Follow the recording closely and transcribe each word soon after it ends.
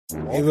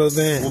Hey,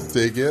 Roseanne. We'll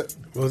dig it.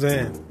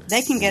 Roseanne.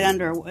 They can get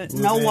under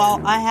no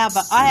wall. I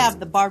have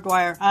the barbed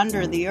wire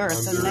under the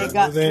earth, and they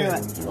got through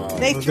it. Wow.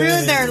 They threw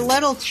their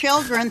little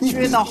children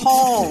through the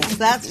holes.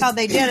 That's how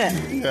they did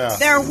it. Yeah.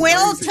 Their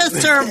will to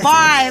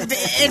survive,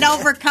 it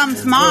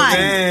overcomes mine.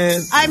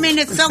 Roseanne. I mean,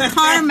 it's so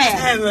karmic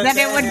that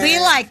it would be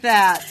like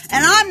that.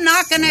 And I'm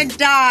not going to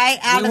die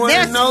out We of want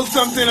this to know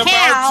something about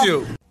hell.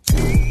 you.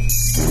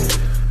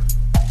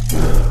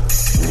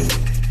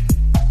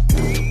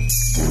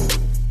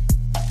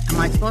 Am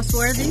I supposed to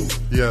wear these?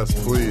 Yes,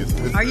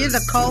 please. Are you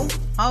the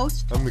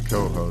co-host? I'm the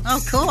co-host. Oh,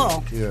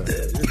 cool. Yeah.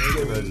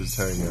 And I just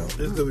hang out. This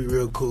is going to be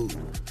real cool.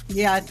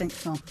 Yeah, I think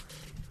so.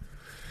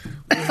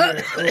 Are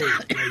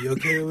you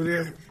okay over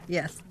there?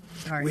 Yes.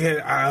 Sorry. We had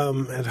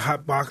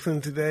hot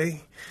boxing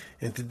today,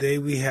 and today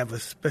we have a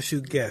special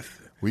guest.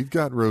 We've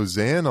got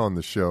Roseanne on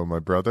the show, my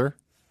brother.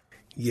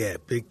 Yeah,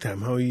 big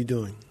time. How are you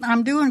doing?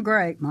 I'm doing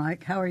great,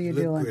 Mike. How are you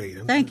Look doing? great.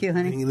 Thank you,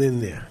 honey. Hanging in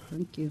there.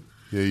 Thank you.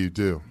 Yeah, you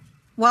do.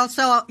 Well,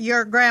 so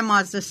your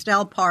grandma's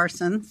Estelle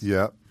Parsons,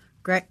 Yep.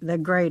 the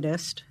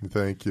greatest,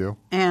 Thank you.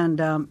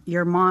 and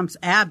your mom's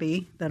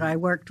Abby that I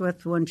worked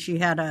with when she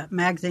had a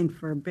magazine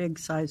for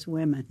big-sized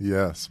women.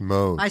 Yes,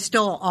 Mode. I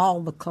stole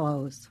all the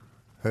clothes.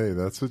 Hey,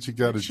 that's what you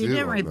got to do. She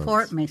didn't on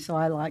report those. me, so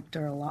I liked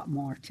her a lot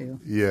more, too.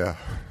 Yeah.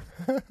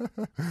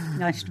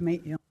 Nice to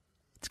meet you.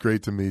 It's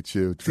great to meet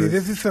you. See,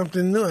 this is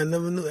something new. I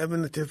never knew,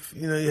 Evan, that you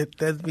had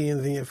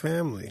lesbians in your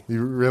family.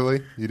 You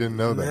really? You didn't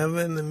know that?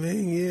 Never in a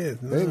million years.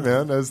 No. Hey,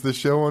 man, as the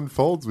show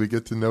unfolds, we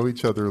get to know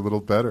each other a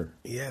little better.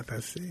 Yes,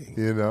 I see.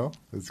 You know?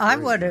 It's I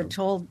great, would have man.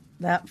 told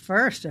that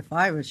first if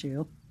I was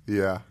you.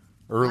 Yeah,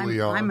 early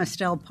on. I'm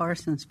Estelle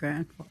Parsons'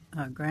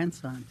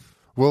 grandson.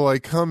 Well, I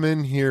come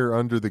in here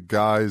under the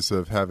guise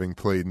of having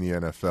played in the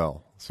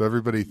NFL. So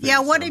everybody thinks Yeah,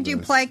 what I'm did you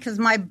this. play? Because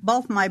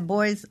both my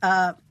boys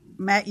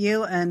met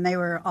you, and they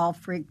were all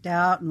freaked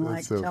out and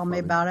That's so tell me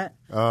funny. about it.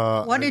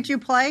 What did you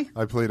play?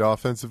 I played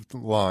offensive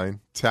line,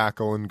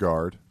 tackle, and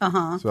guard.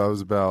 Uh-huh. So I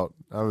was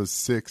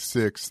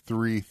 6'6",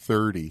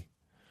 330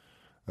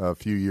 a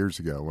few years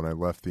ago when I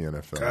left the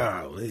NFL.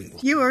 Golly.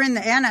 You were in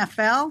the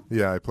NFL?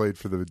 Yeah, I played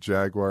for the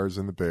Jaguars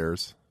and the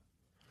Bears.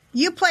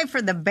 You played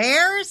for the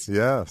Bears?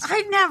 Yes.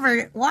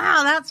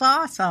 Wow, that's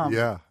awesome.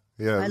 Yeah.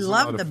 Yeah. I it was a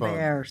love lot of the fun.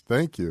 Bears.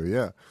 Thank you.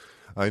 Yeah.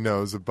 I know.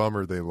 It was a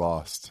bummer they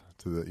lost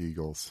to the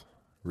Eagles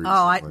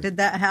recently. Did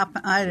that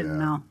happen? I didn't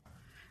Yeah. know.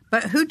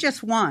 But who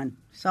just won?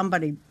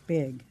 Somebody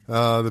big. The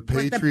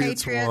Was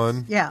Patriots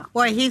won. Yeah.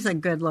 Boy, he's a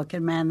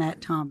good-looking man,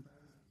 that Tom.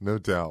 No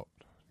doubt.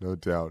 No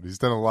doubt. He's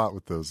done a lot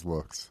with those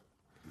looks.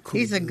 Cool.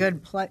 He's a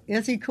good play.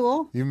 Is he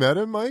cool? You met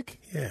him, Mike?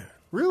 Yeah.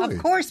 Really?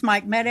 Of course,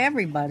 Mike met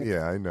everybody.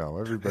 Yeah, I know. I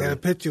had a Everybody.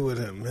 picture with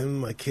him. Him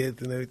and my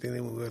kids and everything.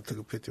 They took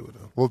a picture with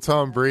him. Well,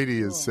 Tom Brady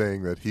is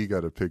saying that he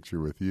got a picture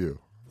with you.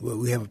 Well,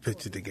 we have a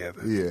picture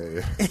together.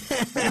 Yeah.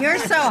 You're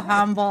so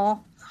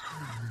humble.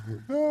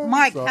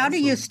 Mike, how do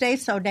you awesome. stay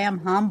so damn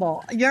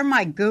humble? You're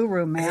my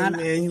guru, man.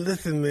 Hey, man,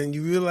 listen, man.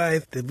 You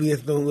realize that we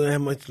just don't really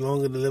have much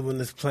longer to live on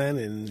this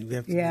planet, and we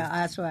have to, Yeah,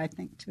 that's what I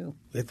think, too.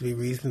 we have to be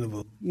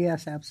reasonable.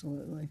 Yes,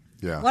 absolutely.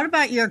 Yeah. What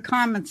about your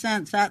common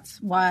sense?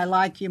 That's why I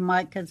like you,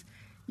 Mike, because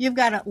you've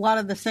got a lot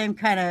of the same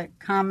kind of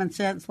common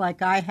sense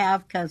like I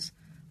have because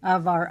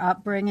of our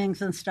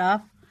upbringings and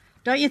stuff.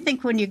 Don't you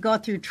think when you go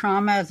through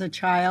trauma as a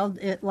child,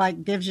 it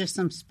like gives you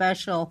some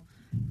special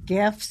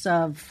gifts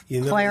of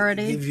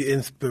clarity? It gives you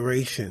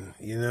inspiration,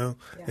 Yeah.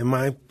 In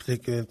my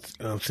particular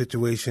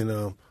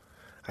situation,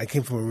 I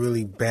came from a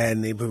really bad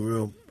neighborhood,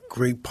 real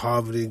great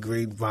poverty,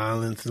 great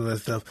violence, and all that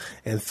stuff.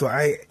 And so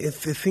it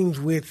seems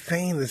weird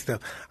saying this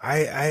stuff.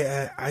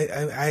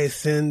 I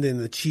ascend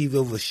and achieved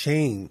over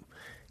shame.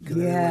 Because I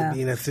didn't want to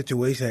be in that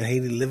situation. I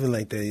hated living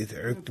like that. It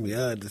irked me.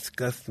 It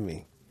disgusted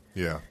me.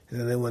 Yeah.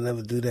 And I didn't want to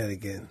never do that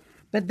again.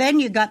 But then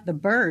you got the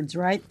birds,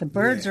 right? The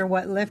birds are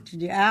what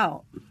lifted you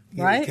out,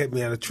 Yeah, right? It kept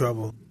me out of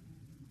trouble.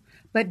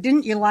 But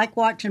didn't you like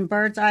watching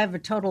birds? I have a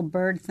total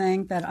bird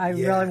thing that I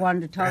really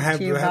wanted to talk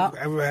to you about.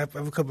 I have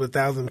a couple of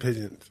thousand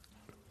pigeons.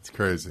 It's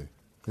crazy.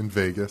 In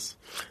Vegas.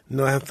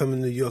 No, I have some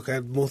in New York. I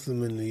have most of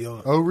them in New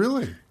York. Oh,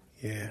 really?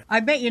 Yeah. I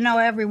bet you know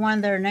every one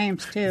of their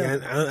names, too.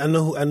 Yeah, I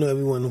know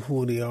everyone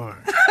who they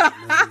are.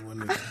 I know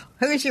everyone they are.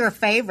 Who's your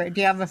favorite?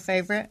 Do you have a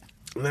favorite?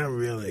 Not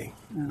really.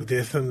 But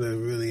there's some that are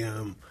really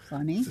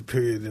Funny?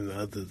 superior than the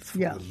others as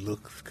Yeah. far as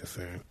looks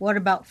concerned. What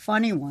about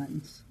funny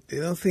ones? They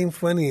don't seem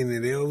funny in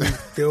it.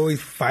 They're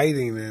always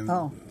fighting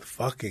and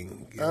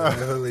fucking.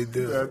 That's all they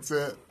do. That's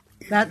it.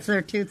 That's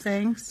their two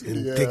things?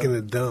 And Yeah. taking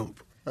a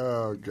dump.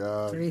 Oh,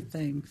 God. 3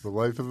 things. The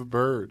life of a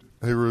bird.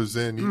 Hey,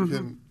 Roseanne, you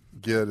can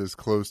get as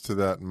close to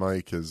that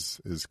mic as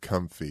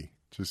comfy.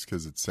 just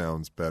because it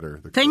sounds better.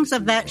 Things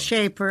of that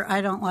shape,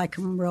 I don't like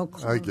them real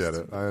close. I get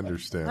it. I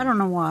understand. I don't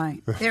know why.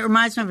 It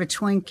reminds me of a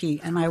Twinkie,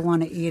 and I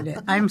want to eat it.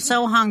 I'm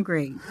so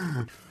hungry.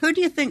 Who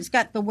do you think's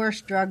got the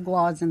worst drug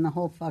laws in the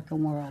whole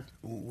fucking world?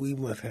 We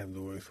must have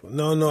the worst one.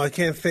 No, I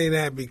can't say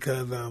that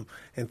because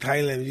in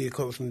Thailand, if you get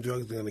caught with some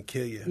drugs, they're going to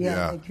kill you.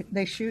 Yeah.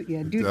 They shoot you.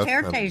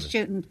 Duterte's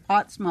shooting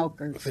pot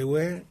smokers. Say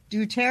where?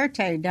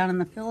 Duterte down in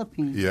the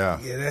Philippines. Yeah.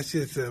 Yeah, that's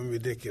just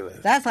ridiculous.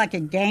 That's like a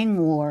gang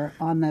war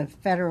on the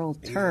federal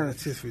turf. Yeah,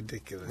 that's just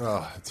ridiculous.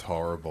 Oh, it's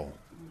horrible.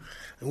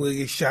 And we'll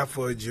get shot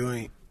for a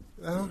joint.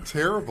 How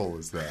terrible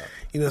is that?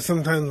 You know,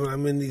 sometimes when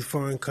I'm in these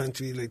foreign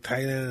countries like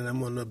Thailand and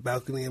I'm on the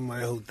balcony of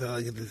my hotel,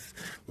 I get this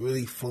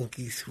really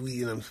funky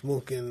sweet and I'm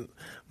smoking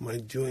my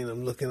joint.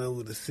 I'm looking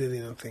over the city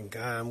and I'm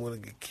thinking, God, I'm going to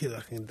get killed.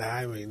 I can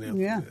die right now.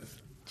 Yeah. For this.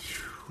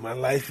 My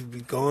life would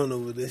be gone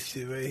over this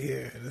shit right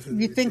here.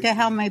 You think of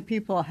how many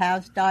people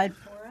has died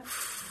for it?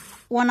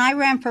 When I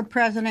ran for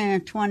president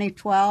in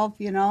 2012,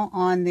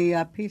 on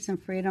the Peace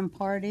and Freedom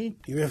Party.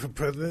 You ran for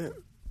president?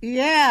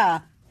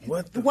 Yeah.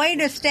 What the Way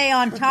to stay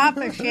on top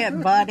of shit,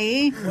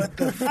 buddy. What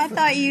the I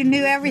thought you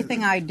knew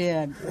everything I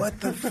did. What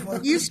the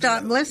fuck? You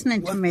stopped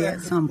listening to me at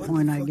some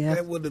point, I guess.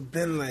 That would have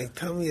been like,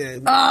 tell me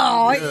that.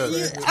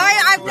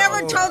 I've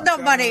never told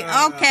nobody.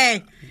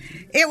 Okay.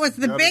 It was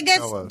the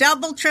biggest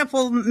double,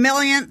 triple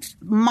millionth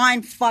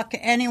mind fuck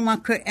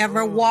anyone could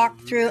ever walk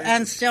through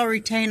and still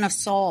retain a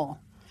soul.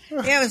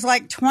 It was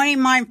like 20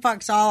 mind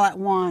fucks all at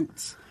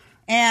once.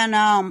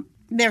 And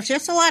there's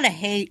just a lot of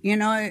hate,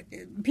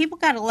 People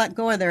got to let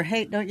go of their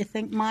hate, don't you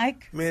think,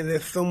 Mike? Man,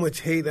 there's so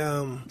much hate.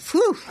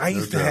 Whew. I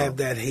used to have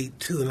that hate,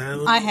 too.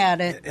 And I had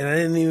it. And I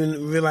didn't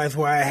even realize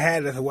why I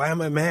had it. I said, why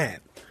am I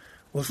mad?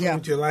 What's wrong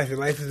with your life? Your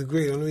life is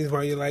great. The only reason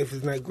why your life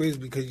is not great is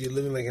because you're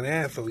living like an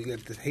asshole. You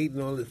got this hate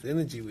and all this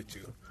energy with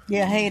you.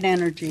 Yeah, hate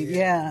energy,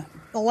 yeah.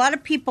 A lot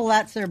of people,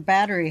 that's their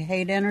battery,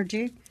 hate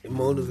energy. It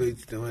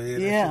motivates them.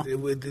 Yeah.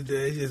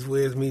 It just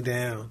wears me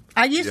down.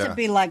 I used to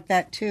be like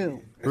that,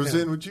 too.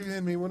 Roseanne, would you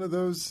hand me one of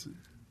those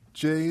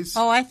J's?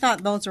 Oh, I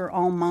thought those were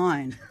all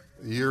mine.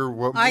 You're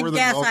more I than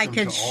guess I welcome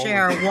could to all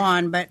share of them.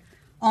 one, but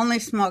only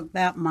smoke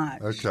that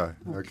much.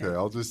 Okay.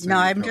 I'll just. No,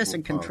 I'm just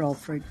a control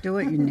freak. Do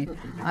what you need.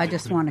 I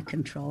just want to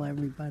control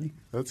everybody.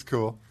 That's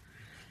cool.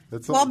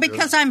 Well,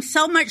 because I'm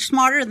so much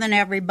smarter than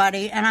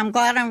everybody, and I'm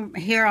glad I'm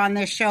here on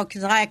this show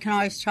because I can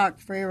always talk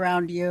free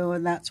around you,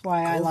 and that's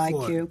why I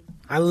like you.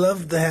 I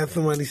love to have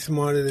somebody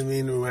smarter than me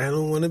in the room. I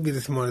don't want to be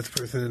the smartest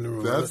person in the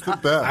room. That's the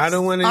best. I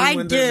don't want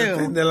anyone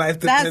their life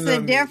to That's depend the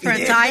on difference.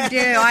 Me. I do.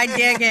 I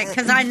dig it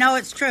because I know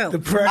it's true.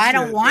 I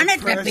don't want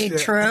it to be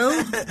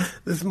true.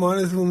 The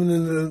smartest woman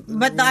in the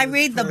But I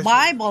read the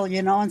Bible,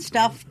 and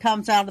stuff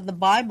comes out of the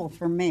Bible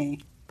for me.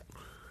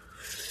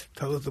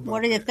 Tell us about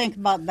What do you think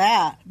about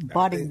that,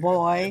 buddy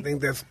boy? I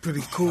think that's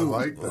pretty cool.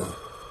 I like that.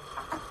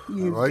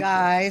 You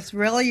guys,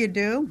 really, you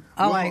do?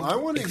 Well, I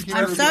want to hear.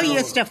 I'm so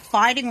used to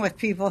fighting with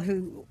people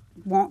who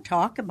won't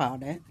talk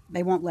about it.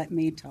 They won't let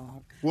me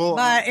talk. Well,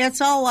 but it's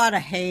all a lot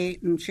of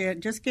hate and shit.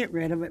 Just get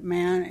rid of it,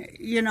 man.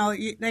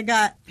 They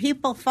got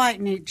people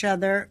fighting each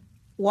other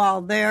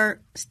while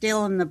they're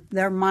stealing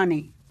their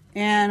money.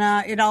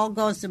 And it all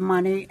goes to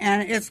money.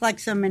 And it's like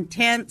some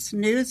intense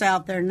news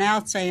out there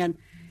now saying,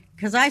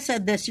 because I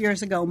said this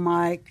years ago,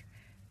 Mike,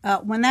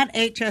 when that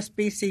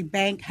HSBC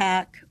bank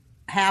hack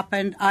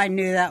happened, I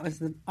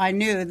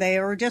knew they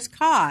were just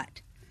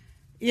caught.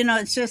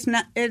 It's just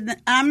not.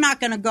 I'm not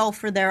going to go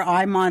for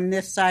I'm on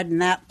this side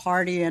and that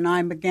party and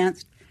I'm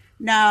against.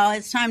 No,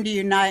 it's time to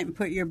unite and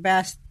put your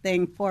best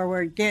thing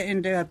forward. Get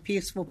into a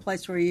peaceful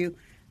place where you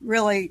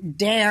really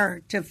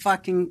dare to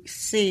fucking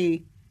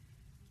see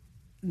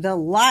the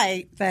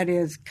light that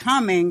is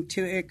coming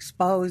to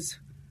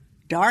expose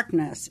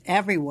darkness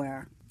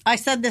everywhere. I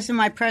said this in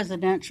my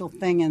presidential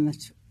thing in the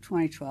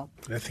 2012.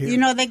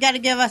 They got to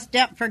give us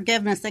debt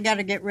forgiveness. They got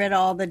to get rid of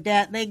all the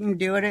debt. They can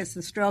do it. It's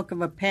the stroke of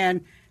a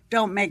pen.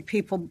 Don't make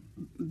people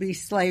be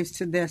slaves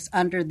to this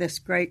under this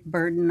great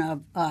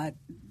burden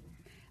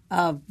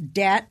of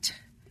debt.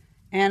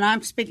 And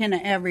I'm speaking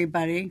to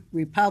everybody,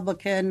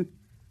 Republican.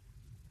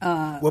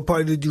 What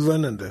party did you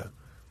run under?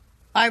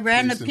 I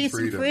ran the Peace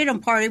and Freedom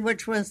Party,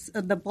 which was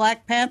the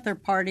Black Panther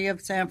Party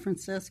of San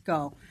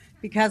Francisco.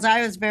 Because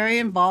I was very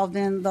involved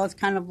in those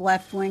kind of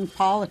left-wing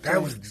politics.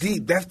 That was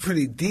deep. That's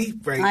pretty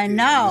deep, right? I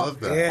know. I love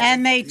that. Yeah,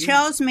 and they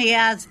chose me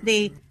as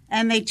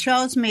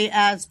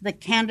the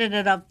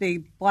candidate of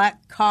the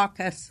Black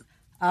Caucus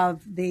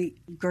of the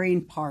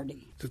Green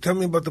Party. So tell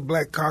me about the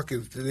Black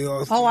Caucus. Do they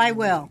all? Oh, I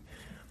will.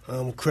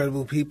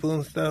 Credible people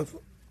and stuff.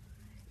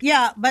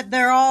 Yeah, but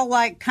they're all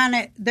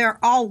they're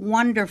all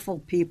wonderful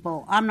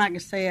people. I'm not going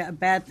to say a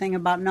bad thing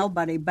about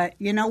nobody, but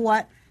you know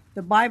what?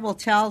 The Bible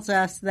tells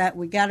us that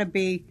we got to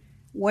be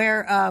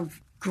aware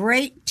of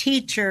great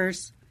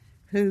teachers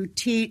who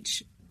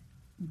teach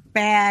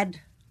bad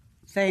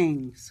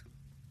things.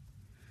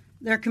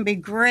 There can be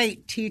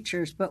great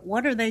teachers, but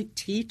what are they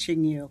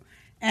teaching you?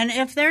 And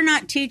if they're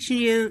not teaching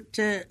you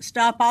to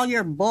stop all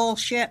your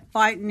bullshit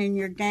fighting in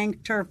your gang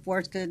turf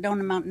wars, because it don't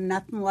amount to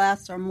nothing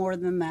less or more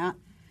than that,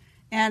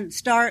 and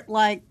start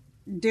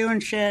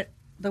doing shit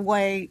the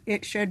way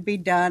it should be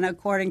done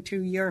according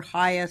to your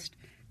highest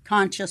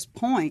conscious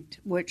point,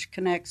 which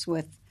connects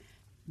with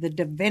the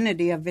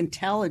divinity of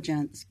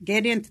intelligence.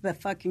 Get into the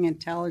fucking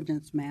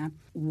intelligence, man.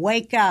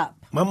 Wake up.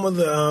 My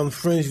mother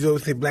friends used to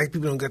always say black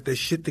people don't got their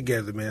shit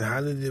together, man.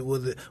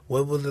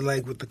 What was it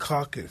like with the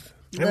caucus?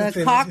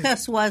 The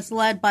caucus was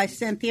led by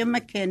Cynthia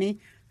McKinney,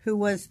 who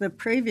was the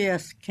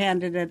previous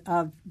candidate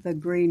of the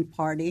Green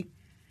Party.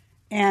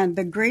 And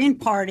the Green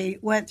Party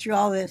went through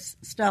all this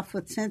stuff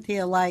with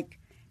Cynthia, like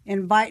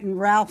inviting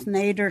Ralph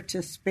Nader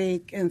to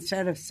speak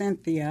instead of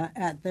Cynthia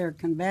at their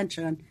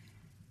convention,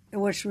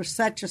 which was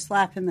such a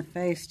slap in the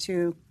face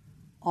to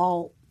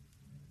all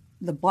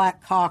the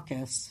Black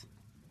Caucus.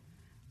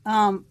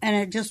 And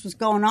it just was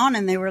going on,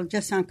 and they were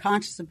just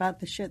unconscious about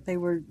the shit they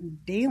were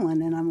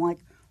dealing. And I'm like,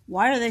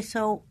 why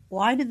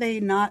do they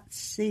not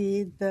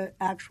see the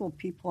actual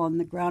people on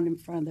the ground in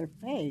front of their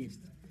face?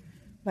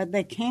 But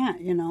they can't,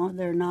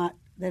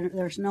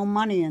 there's no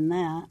money in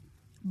that.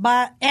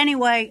 But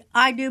anyway,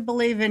 I do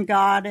believe in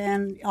God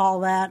and all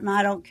that, and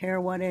I don't care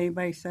what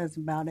anybody says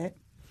about it.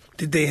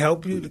 Did they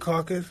help you, the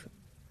caucus?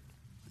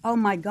 Oh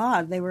my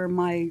God, they were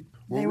my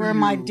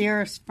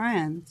dearest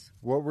friends.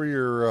 What were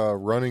your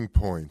running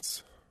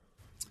points?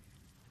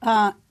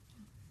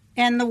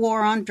 End the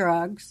war on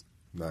drugs.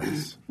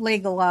 Nice.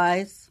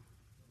 Legalize.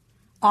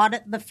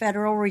 Audit the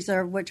Federal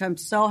Reserve, which I'm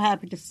so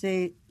happy to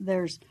see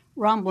there's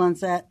rumblings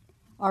that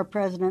our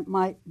president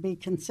might be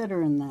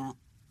considering that.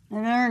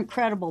 And they're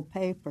incredible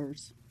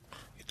papers.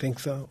 You think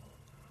so?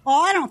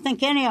 Oh, I don't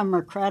think any of them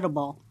are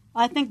credible.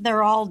 I think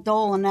they're all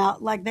doling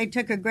out. Like they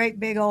took a great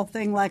big old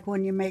thing like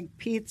when you make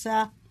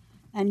pizza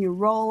and you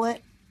roll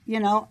it,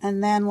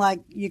 and then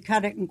like you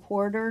cut it in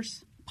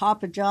quarters.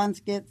 Papa John's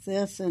gets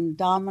this and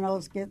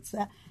Domino's gets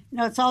that.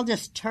 It's all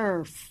just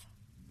turf.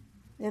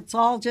 It's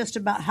all just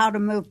about how to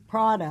move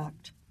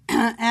product.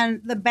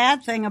 And the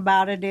bad thing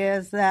about it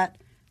is that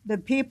the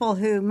people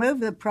who move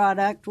the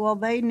product, well,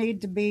 they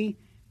need to be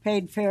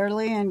paid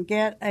fairly and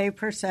get a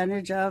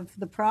percentage of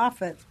the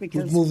profits.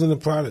 Because who's moving the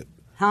product?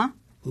 Huh?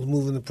 Who's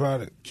moving the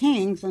product?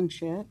 Kings and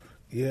shit.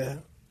 Yeah.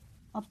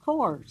 Of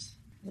course.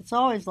 It's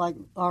always like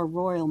our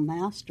royal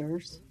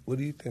masters. What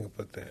do you think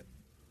about that,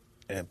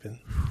 Ampin?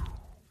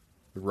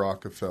 The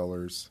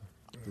Rockefellers,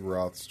 the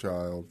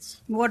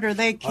Rothschilds. What are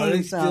they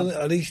kings of?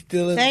 Are they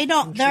still in They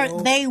don't.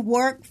 control? They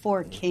work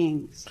for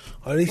kings.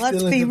 Are they Let's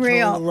still in be control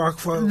real. of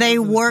Rockefeller? They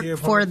The work sharecroppers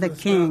for the and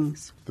stuff?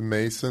 kings. The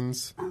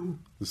Masons,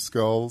 the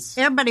Skulls.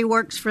 Everybody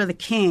works for the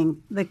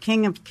king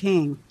of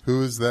kings.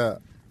 Who is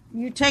that?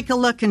 You take a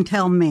look and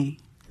tell me.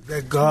 Is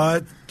that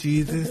God?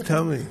 Jesus?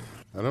 Tell me.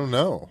 I don't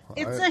know.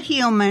 It's a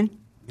human.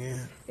 Yeah.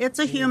 It's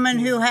a human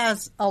who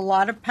has a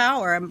lot of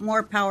power,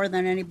 more power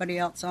than anybody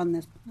else on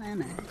this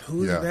planet.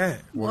 Who's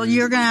that? Well,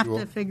 you're going to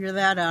have to figure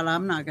that out.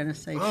 I'm not going to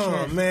say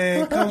Oh, shit.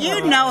 man. Come on.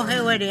 You know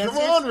who it is. Come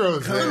on,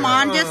 Roseanne. Come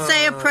on, just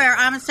say a prayer.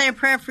 I'm going to say a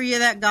prayer for you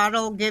that God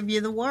will give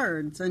you the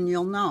words, and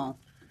you'll know.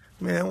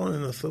 Man, I want to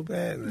know so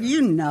bad. Now.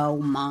 You know,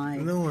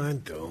 Mike. No, I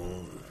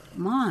don't.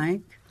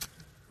 Mike.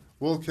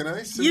 Well, can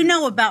I say... You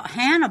know about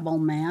Hannibal,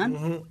 man.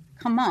 Mm-hmm.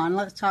 Come on,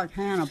 let's talk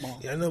Hannibal.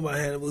 Yeah, I know about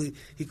Hannibal.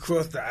 He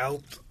crossed the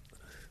Alps.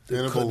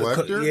 Hannibal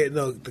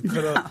Lecter?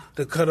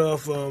 The cut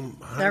off.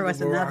 There was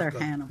Hannibal another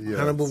Barca. Hannibal. Yeah.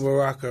 Hannibal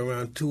Barca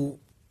around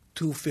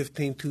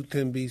 215,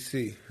 210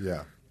 BC.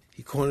 Yeah.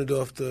 He cornered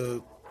off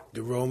the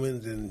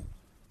Romans and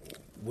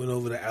went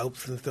over the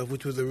Alps and stuff,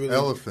 which was a really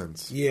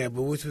Elephants. Yeah,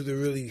 but which was a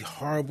really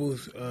horrible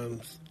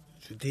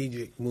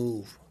strategic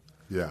move.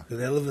 Yeah.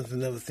 Because elephants had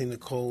never seen the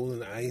cold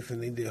and the ice,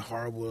 and they did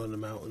horrible on the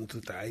mountains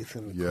with the ice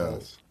and the cold.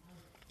 Yes.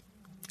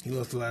 He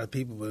lost a lot of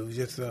people, but it was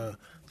just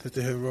such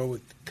a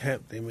heroic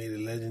attempt. They made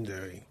it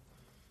legendary.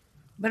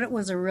 But it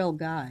was a real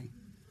guy.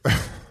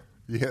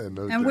 Yeah,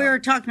 no doubt. And we were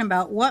talking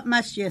about what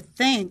must you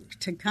think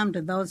to come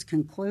to those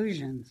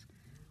conclusions.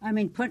 I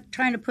mean,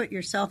 trying to put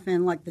yourself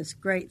in like this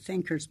great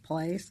thinker's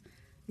place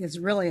is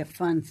really a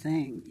fun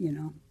thing,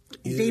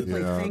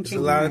 Deeply thinking. There's a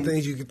lot of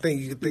things you could think.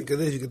 You could think of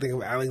this. You could think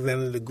of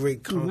Alexander the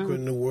Great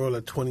conquering the world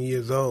at 20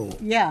 years old.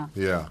 Yeah.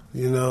 Yeah.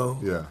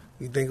 Yeah.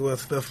 You think about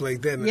stuff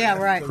like that. Yeah,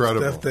 right.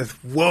 Incredible. Stuff that's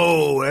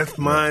that's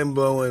mind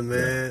blowing,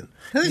 man.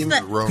 Who's Can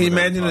that? you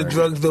imagine the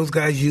drugs those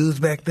guys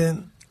used back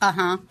then?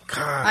 Uh-huh.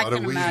 God, I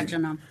can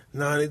imagine them.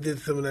 No, they did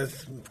some of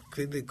that.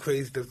 They did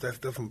crazy stuff. That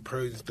stuff from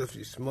Persian stuff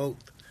you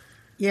smoked.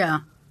 Yeah.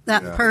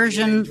 That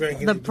Persian,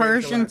 the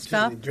Persian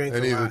stuff.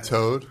 Any of the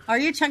toad? Are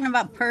you talking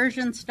about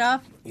Persian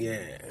stuff?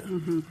 Yeah.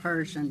 Mm-hmm,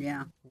 Persian,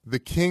 yeah. The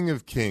King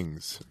of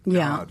Kings.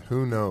 Yeah. God,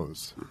 who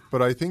knows?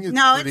 But I think it's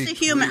No, pretty it's a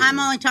human. clear. I'm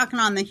only talking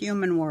on the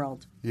human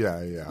world.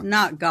 Yeah, yeah.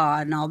 Not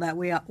God and all that.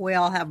 We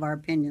all have our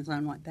opinions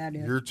on what that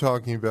is. You're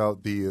talking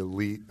about the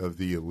elite of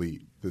the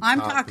elite.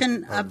 I'm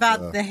talking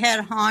about the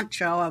head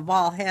honcho of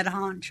all head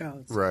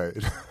honchos. Right.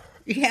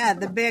 Yeah,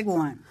 the big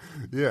one.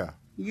 Yeah.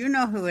 You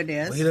know who it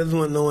is. Well, he doesn't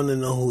want no one to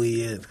know who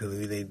he is because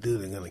if they do,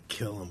 they're going to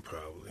kill him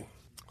probably.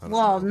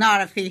 Well,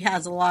 not if he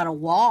has a lot of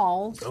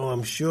walls. Oh,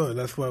 I'm sure.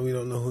 That's why we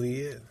don't know who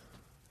he is.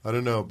 I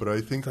don't know, but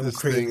I think Some this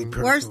crazy thing...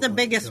 person Where's the wants to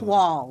biggest kill him.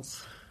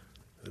 walls?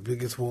 The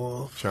biggest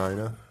wall?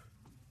 China.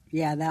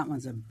 Yeah, that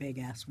one's a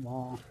big-ass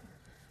wall.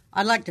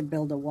 I'd like to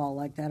build a wall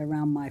like that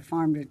around my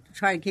farm to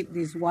try to keep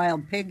these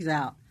wild pigs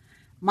out.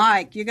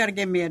 Mike, you got to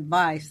give me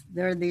advice.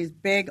 There are these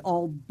big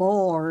old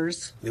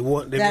boars They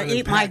that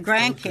eat my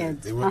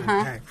grandkids. They run in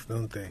packs,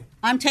 don't they?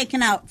 I'm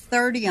taking out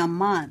 30 a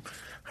month.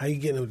 How you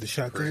getting with the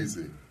shotgun?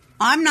 Crazy.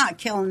 I'm not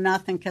killing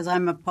nothing because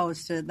I'm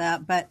opposed to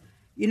that. But,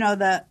 you know,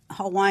 the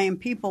Hawaiian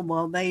people,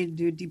 well, they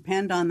do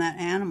depend on that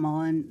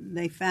animal, and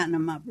they fatten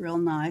them up real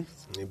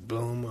nice. They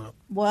blow them up.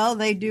 Well,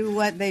 they do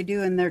what they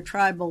do in their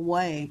tribal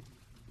way.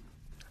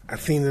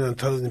 I've seen it on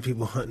television,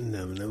 people hunting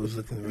them, and it was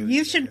looking really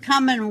You should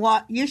come and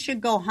watch. You should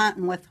go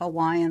hunting with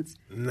Hawaiians.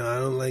 No, I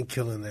don't like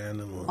killing the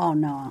animals. Oh,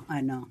 no, I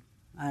know.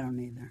 I don't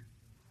either.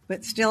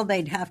 But still,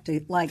 they'd have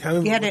to, like, Tell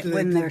me, get what it do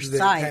when they they're do? Do they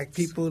attack sights.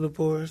 people, the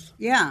boars?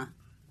 Yeah.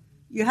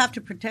 You have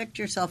to protect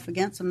yourself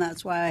against them.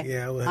 That's why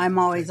Yeah, I would have I'm to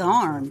always protect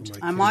myself armed. from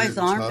my I'm kids.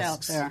 always armed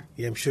Tusks. out there.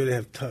 Yeah, I'm sure they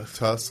have tusks.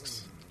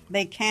 Tusks,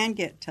 They can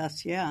get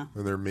tusks, yeah.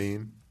 and they're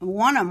mean.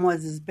 One of them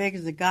was as big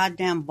as a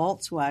goddamn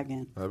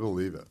Volkswagen. I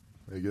believe it.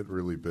 They get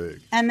really big.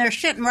 And they're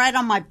shitting right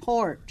on my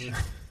porch.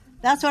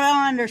 That's what I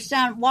don't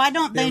understand. Why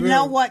don't they They're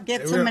know real- what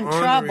gets they're them in real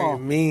ornery trouble?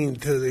 and mean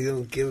till they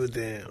don't give a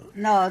damn.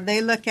 No,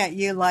 they look at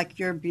you like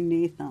you're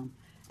beneath them.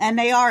 And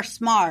they are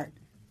smart.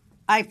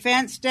 I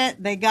fenced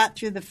it. They got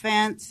through the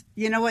fence.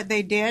 You know what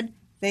they did?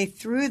 They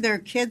threw their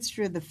kids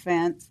through the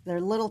fence.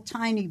 They're little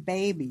tiny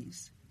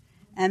babies.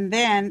 And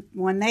then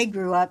when they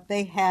grew up,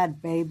 they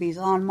had babies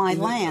on my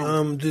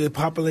land. Do they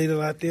populate a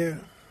lot there?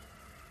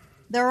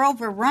 They're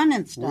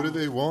overrunning stuff. What do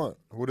they want?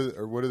 What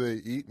are they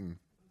eating?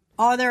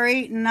 Oh, they're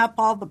eating up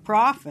all the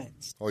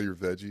profits. All your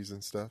veggies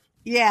and stuff?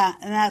 Yeah,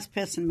 and that's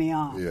pissing me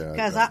off. Yeah, I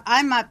because bet.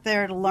 I'm up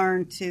there to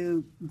learn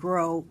to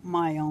grow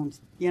my own,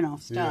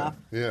 stuff.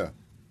 Yeah.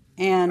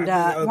 And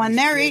I'll when be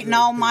they're scared eating of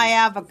all things. my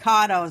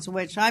avocados,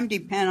 which I'm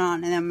dependent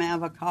on them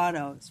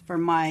avocados for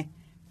my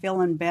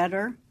feeling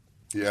better,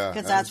 Yeah.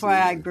 because that's why I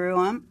absolutely.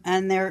 grew them,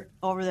 and they're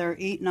over there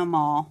eating them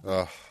all.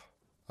 Ugh,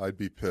 I'd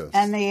be pissed.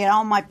 And they eat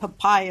all my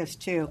papayas,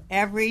 too.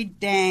 Every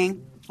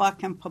dang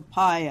fucking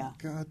papaya.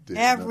 God damn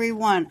Every it.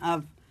 one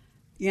of,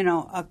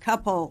 a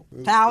couple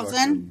Those thousand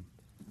fucking-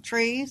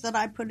 trees that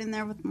I put in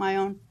there with my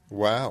own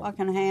Wow.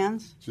 fucking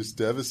hands. Just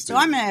devastating.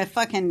 So I'm in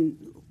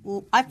a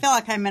I feel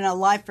like I'm in a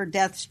life or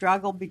death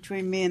struggle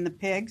between me and the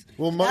pigs.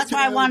 Well, Mike That's and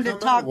why I will wanted to come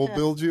talk out. We'll to.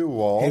 build you a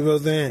wall. Hey,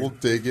 Roseanne. We'll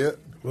dig it.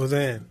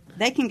 Roseanne.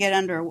 They can get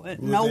under no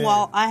Roseanne.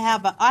 wall. I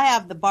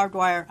have the barbed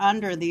wire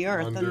under the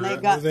earth, Under and they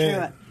it? got Roseanne.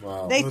 through it.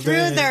 Wow. They Roseanne.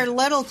 threw their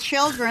little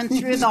children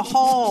through the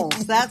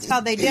holes. That's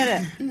how they did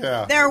it.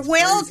 Yeah, Their that's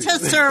will crazy. to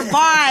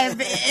survive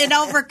it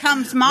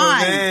overcomes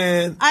mine.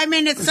 Roseanne. I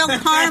mean, it's so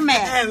karmic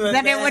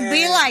that it would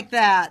be like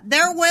that.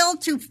 Their will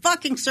to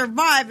fucking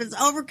survive is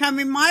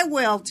overcoming my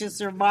will to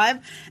survive,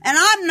 and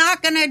I'm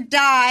not going to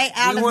die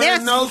out We of wanna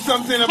this know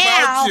something hell.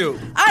 about you.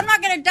 I'm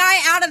not going to die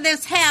out of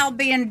this hell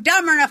being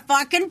dumber than a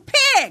fucking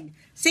pig.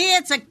 See,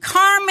 it's a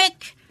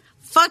karmic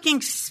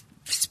fucking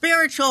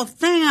spiritual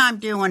thing I'm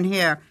doing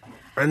here.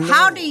 I know.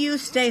 How do you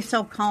stay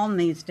so calm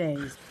these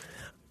days?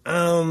 I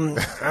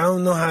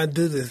don't know how to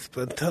do this,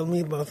 but tell me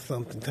about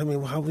something. Tell me,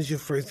 how was your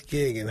first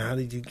gig and how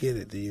did you get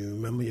it? Do you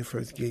remember your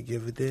first gig you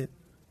ever did?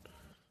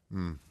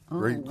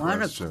 Great what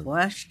question. a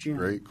question.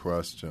 Great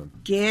question.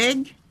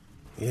 Gig?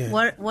 Yeah.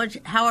 What?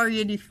 How are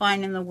you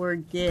defining the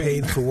word gig?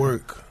 Paid for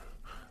work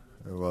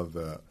I love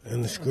that.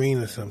 on the screen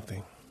or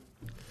something.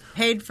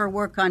 Paid for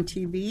work on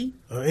TV?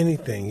 Or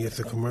anything. It's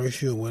a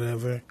commercial,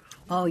 whatever.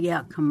 Oh,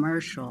 yeah,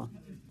 commercial.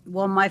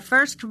 Well, my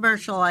first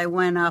commercial I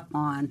went up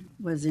on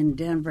was in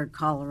Denver,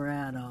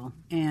 Colorado.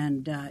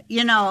 And,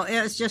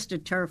 it was just a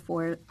turf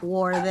war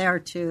there,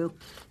 too.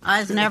 I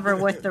was never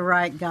with the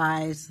right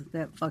guys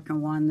that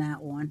fucking won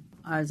that one.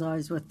 I was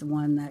always with the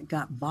one that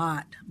got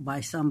bought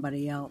by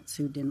somebody else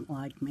who didn't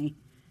like me.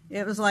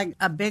 It was like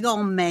a big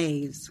old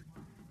maze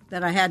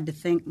that I had to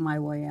think my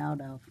way out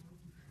of.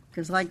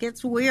 Because,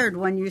 it's weird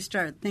when you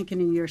start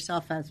thinking of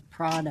yourself as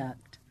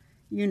product.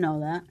 You know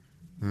that.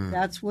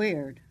 That's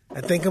weird. I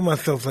think of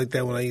myself like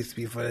that when I used to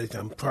be financial.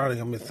 I'm proud of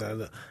I'm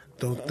inside.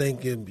 Don't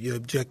think your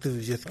objective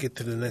is just get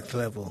to the next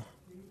level.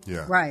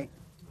 Yeah. Right.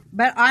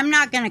 But I'm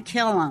not going to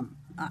kill him.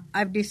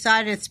 I've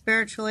decided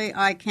spiritually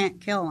I can't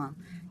kill him.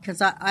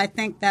 Because I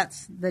think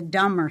that's the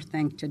dumber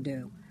thing to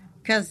do.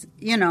 Because,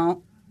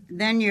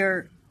 then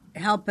you're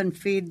helping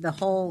feed the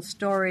whole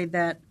story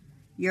that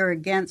you're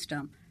against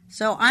him.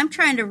 So I'm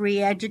trying to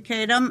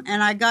re-educate them,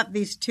 and I got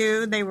these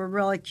two. They were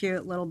really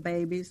cute little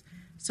babies.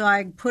 So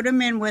I put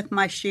them in with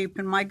my sheep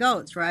and my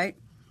goats, right?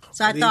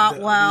 So I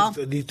thought, Are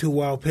these two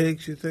wild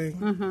pigs, you think?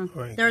 Mm-hmm.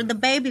 Right. They're the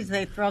babies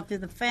they throw through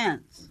the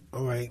fence.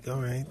 All right.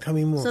 Tell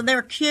me more. So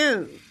they're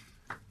cute.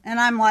 And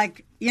I'm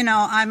like,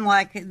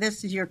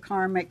 this is your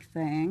karmic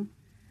thing.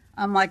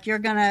 I'm like, you're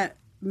going to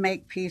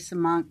make peace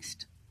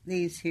amongst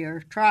these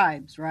here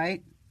tribes,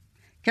 right?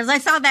 Because I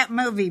saw that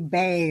movie,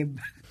 Babe.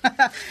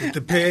 With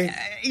the pig?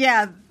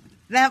 Yeah,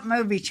 that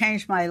movie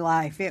changed my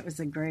life. It was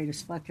the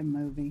greatest fucking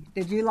movie.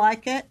 Did you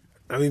like it?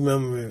 I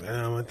remember it.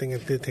 I think I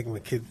did take my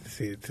kids to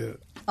see it, too.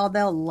 Oh,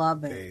 they'll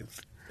love it.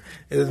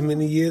 It was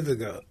many years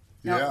ago.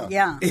 Yeah.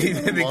 Yeah.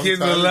 The Long kids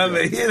time will love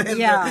ago. it.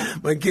 Yeah.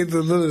 My kids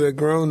are little. They're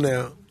grown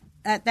now.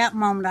 at that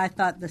moment, I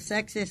thought the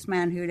sexiest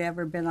man who'd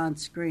ever been on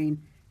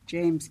screen,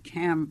 James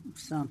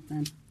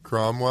something.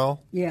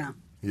 Cromwell? Yeah.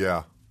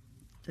 Yeah.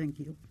 Thank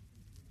you.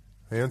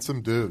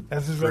 Handsome dude.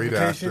 That's his great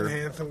reputation, actor.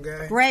 handsome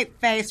guy. Great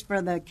face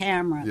for the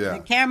camera. Yeah.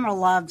 The camera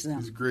loves him.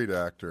 He's a great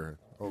actor.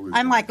 Always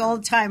I'm like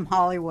old-time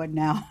Hollywood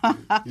now.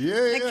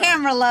 The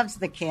camera loves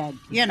the kid,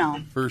 you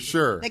know. For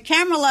sure. The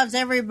camera loves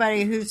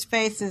everybody whose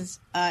face is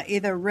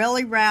either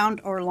really round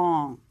or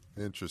long.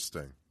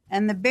 Interesting.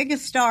 And the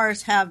biggest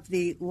stars have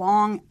the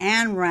long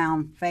and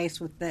round face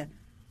with the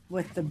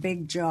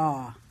big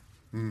jaw.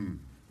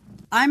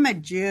 I'm a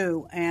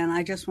Jew, and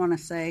I just want to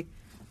say,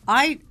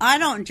 I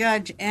don't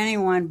judge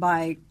anyone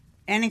by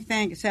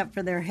anything except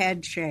for their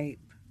head shape.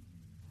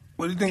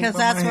 What do you think? Because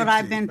about that's my what head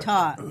I've shape? been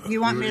taught.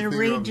 You want me to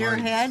read your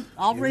head?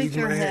 I'll read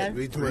your head.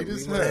 Read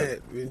his my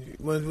head.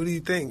 What do you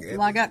think?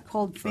 Well, I got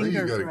cold I think you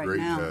fingers got a right great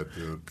now. head,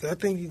 dude. I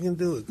think you can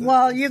do it.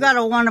 Well, you got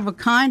a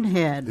one-of-a-kind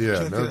head. Yeah,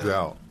 Check no it out.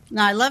 doubt.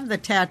 Now, I love the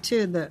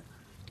tattoo.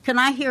 Can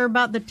I hear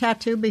about the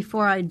tattoo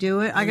before I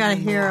do it? I got to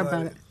hear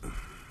about it.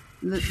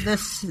 The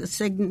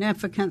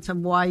significance of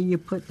why you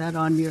put that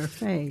on your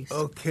face.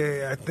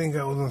 Okay, I think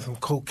I was on some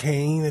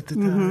cocaine at the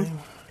time.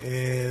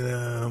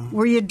 And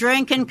Were you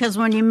drinking? Because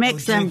when you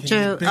mix them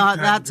two,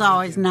 that's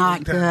always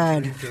not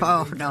good.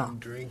 Oh, no.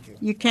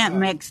 You can't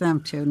mix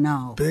them two,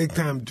 no. Big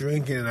time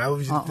drinking, and I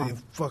was just thinking,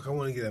 fuck, I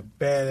want to get a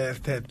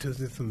badass tattoo.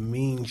 There's some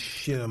mean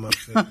shit on my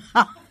face.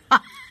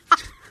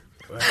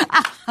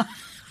 Right.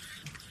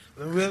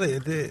 No, really,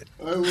 it did.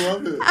 I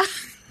love it.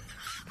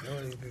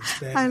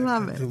 I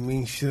love it. To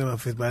mean shit on my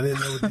face, but I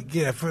didn't know what to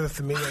get. At first, I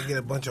said maybe I get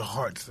a bunch of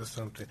hearts or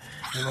something.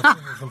 And my friend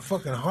said, some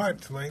fucking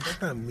hearts, Mike.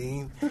 That's not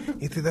mean.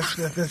 He said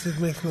that just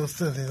makes no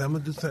sense. He said, I'm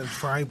gonna do something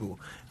tribal,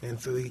 and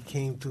so we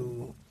came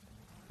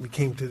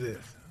to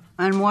this.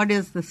 And what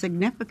is the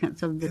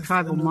significance of the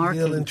tribal New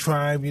Zealand marking?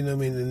 tribe, you know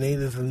what I mean? The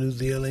natives of New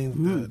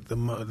Zealand, the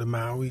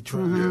Maori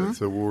tribe. Yeah,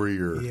 it's a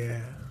warrior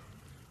Yeah.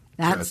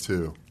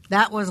 tattoo.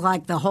 That was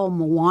like the whole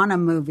Moana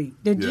movie.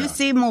 Did you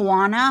see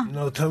Moana?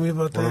 No, tell me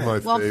about One of my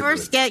that. Well,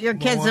 favorites. first get your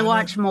kids to Moana?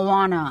 watch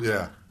Moana. Yeah,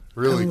 Tell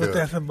really me what good.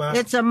 that's about.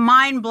 It's a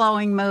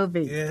mind-blowing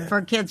movie Yeah.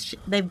 for kids.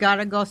 They've got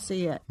to go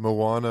see it.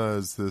 Moana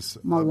is this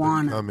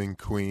up-and-coming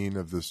queen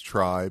of this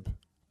tribe,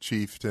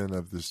 chieftain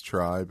of this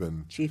tribe,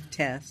 and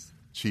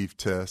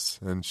chiefess,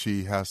 and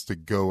she has to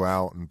go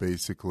out and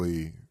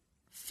basically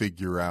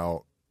figure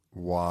out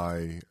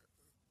why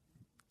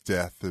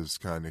death is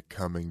kind of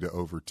coming to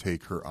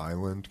overtake her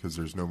island because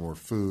there's no more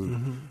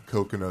food.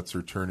 Coconuts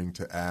are turning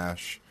to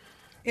ash.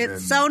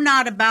 It's so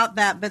not about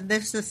that, but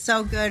this is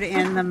so good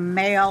in the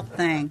male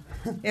thing.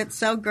 It's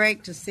so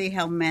great to see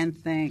how men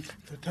think.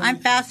 I'm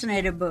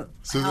fascinated by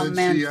So how then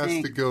men she has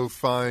think. to go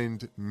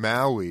find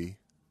Maui,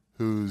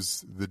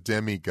 who's the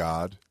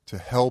demigod, to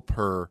help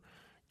her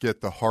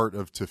get the heart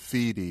of Te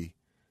Fiti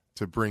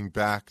to bring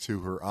back to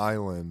her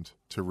island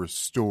to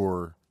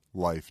restore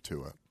life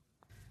to it.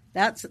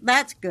 That's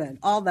good.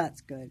 All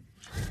that's good.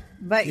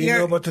 But you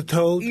know about the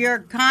toad? your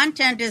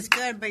content is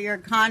good, but your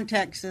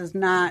context is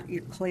not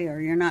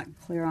clear. You're not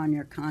clear on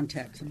your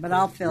context. But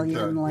I'll fill you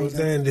in later.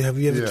 Roseanne, have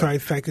you ever Yeah. tried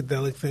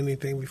psychedelics or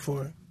anything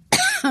before?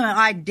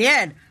 I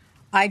did.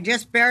 I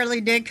just barely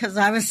did because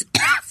I was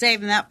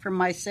saving that for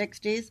my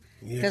 60s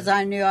because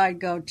I knew I'd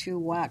go too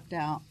whacked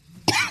out.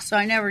 So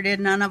I never did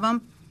none of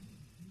them.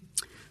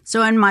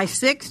 So in my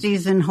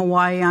 60s in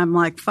Hawaii, I'm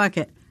like, fuck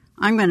it.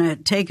 I'm going to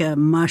take a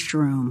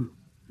mushroom.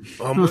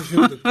 Oh,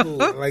 mushrooms are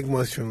cool. I like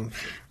mushrooms.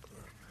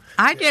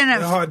 I didn't.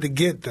 They're hard to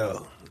get,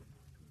 though.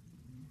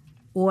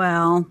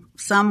 Well,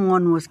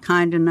 someone was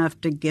kind enough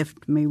to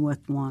gift me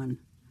with one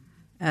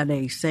at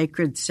a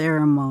sacred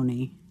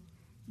ceremony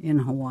in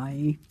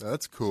Hawaii.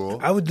 That's cool.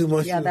 I would do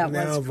mushrooms that was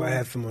now if cool. I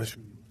had some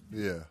mushrooms.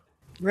 Yeah.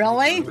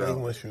 Really? I like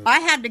mushrooms. I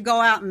had to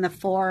go out in the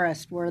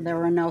forest where there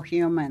were no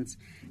humans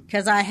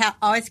because I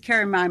always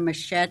carry my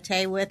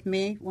machete with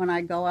me when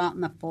I go out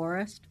in the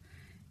forest.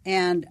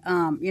 And,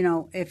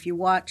 if you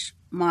watch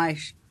my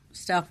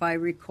stuff I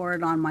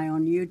record on my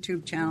own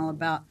YouTube channel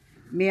about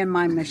me and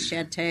my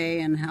machete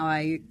and how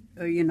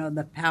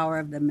the power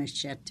of the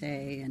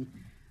machete. And,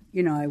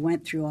 I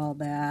went through all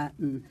that.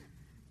 And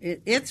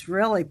it's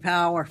really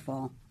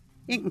powerful.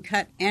 You can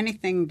cut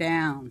anything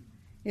down.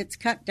 It's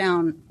cut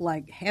down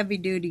like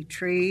heavy-duty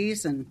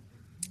trees and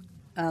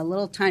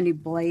little tiny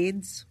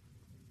blades.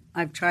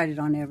 I've tried it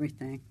on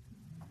everything.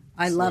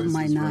 I love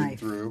my Slices knife. Right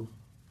through.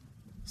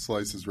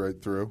 Slices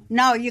right through.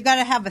 No, you got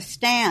to have a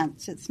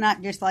stance. It's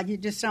not just like you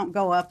just don't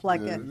go up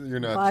like You're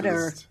not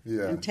butter just-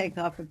 and take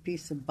off a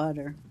piece of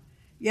butter.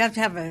 You have to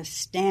have a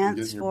stance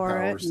Getting your for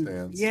power it. and-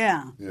 stance.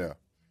 Yeah. Yeah.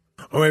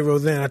 All right,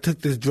 Roseanne, I took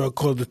this drug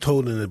called the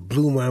toad, and it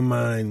blew my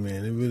mind,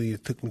 man.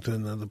 It took me to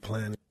another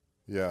planet.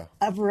 Yeah.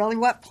 Of really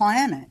what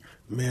planet?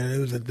 Man, it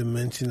was a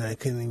dimension I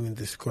couldn't even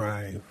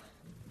describe.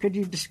 Could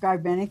you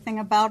describe anything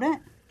about it?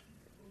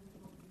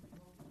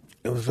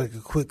 It was like a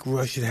quick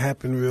rush. It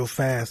happened real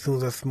fast. As soon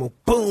as I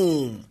smoked,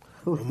 boom!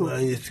 My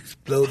mind just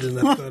exploded,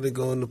 and I started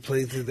going to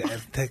places, the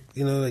Aztec,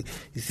 like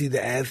you see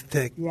the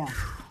Aztec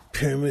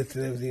pyramids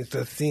and everything. You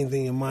start seeing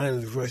things, your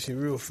mind is rushing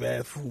real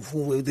fast.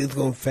 It's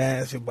going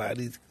fast, your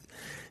body's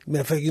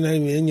Matter of fact, you're not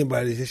even in your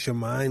body. It's just your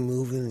mind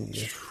moving. And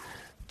you're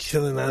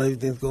chilling out.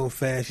 Everything's going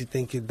fast. You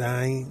think you're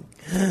dying.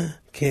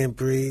 Can't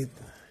breathe.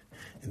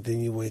 And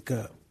then you wake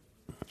up.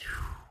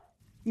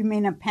 You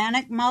mean a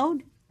panic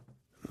mode?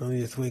 No,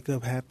 you just wake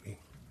up happy.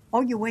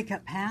 Oh, you wake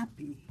up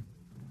happy.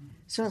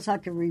 So it's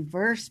like a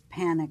reverse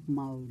panic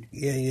mode.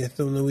 Yeah, you just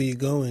don't know where you're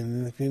going.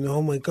 And if you know,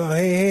 oh my God,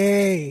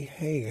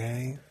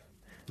 hey,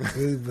 guys.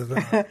 Really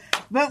bizarre.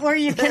 But were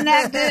you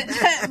connected?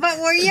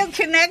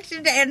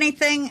 To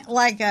anything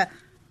like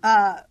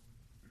a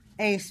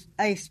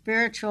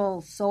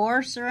spiritual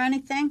source or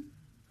anything?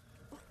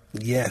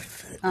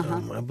 Yes.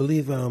 I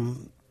believe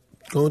going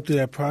through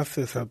that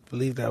process, I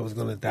believed I was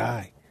going to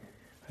die.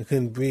 I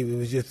couldn't breathe. It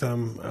was just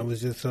I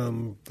was just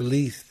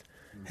released.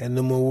 Had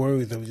no more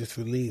worries. I was just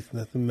released.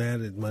 Nothing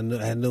mattered.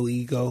 I had no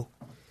ego,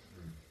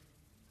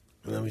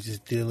 and I was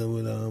just dealing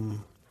with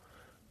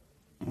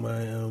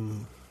my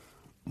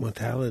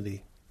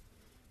mortality.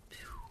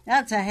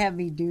 That's a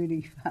heavy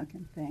duty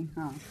fucking thing,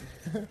 huh?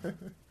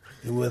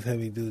 It was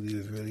heavy duty. It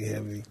was really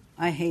heavy.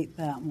 I hate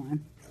that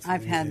one.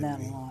 I've had that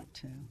a lot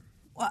too.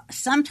 Well,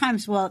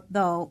 sometimes,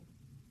 though,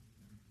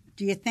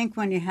 do you think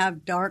when you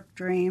have dark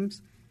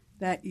dreams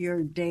that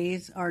your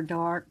days are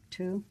dark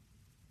too?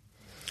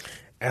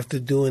 After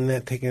doing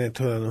that, taking that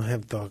toll, I don't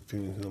have dark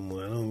dreams no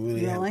more. I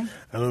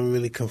don't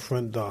really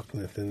confront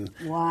darkness, and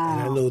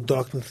I know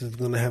darkness is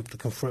going to have to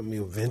confront me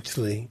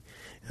eventually.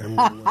 I'm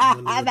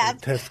wondering what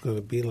that test's going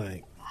to be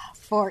like.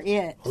 For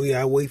it. Oh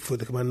yeah, I wait for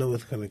it to come. I know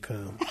it's going to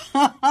come.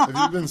 Have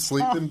you been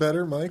sleeping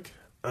better, Mike?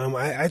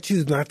 I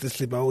choose not to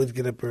sleep. I always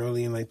get up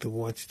early and like to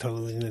watch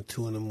television at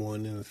 2 a.m.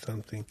 or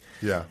something.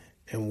 Yeah.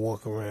 And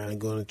walk around,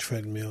 go on a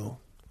treadmill.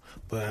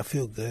 But I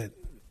feel good.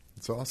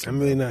 It's awesome. I'm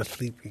really not a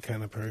sleepy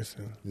kind of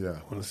person. Yeah.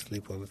 I want to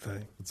sleep all the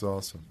time. It's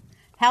awesome.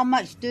 How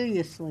much do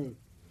you sleep?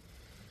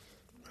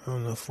 I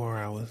don't know, 4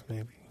 hours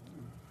maybe.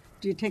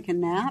 Do you take a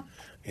nap?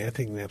 Yeah, I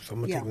take naps. I'm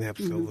going to take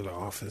naps over the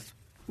office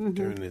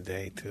during the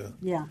day too.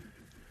 Yeah.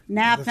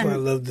 That's why I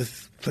love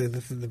this place.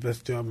 This is the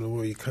best job in the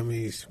world. You come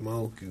here, you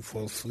smoke, you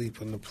fall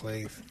asleep on the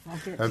place.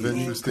 Have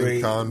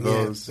interesting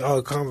convos. Yeah.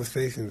 Oh,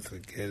 conversations,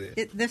 forget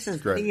it. This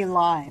is the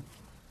life.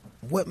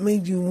 What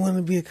made you want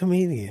to be a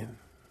comedian?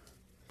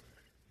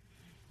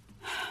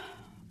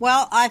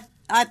 Well, I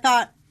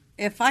thought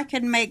if I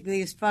could make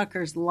these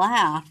fuckers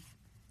laugh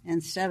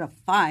instead of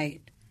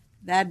fight,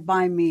 that'd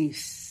buy me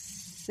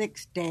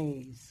 6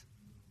 days.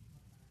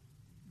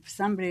 If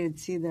somebody would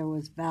see there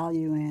was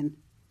value in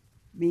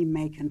me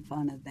making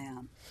fun of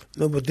them.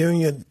 No, but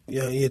during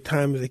your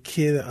time as a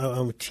kid,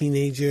 a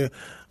teenager,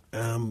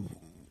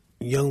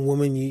 young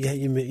woman,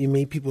 you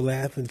made people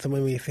laugh, and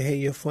somebody may say, "Hey,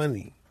 you're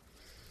funny."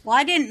 Well,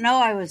 I didn't know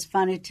I was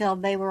funny till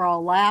they were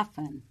all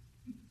laughing.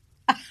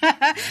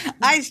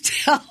 I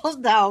still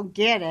don't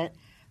get it,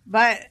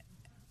 but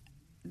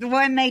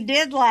when they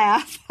did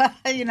laugh,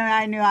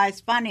 I knew I was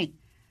funny.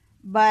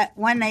 But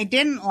when they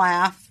didn't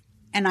laugh,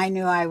 and I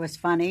knew I was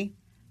funny,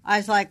 I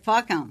was like,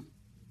 "Fuck them."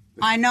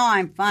 I know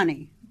I'm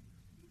funny.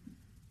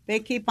 They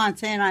keep on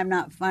saying I'm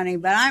not funny,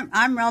 but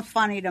I'm real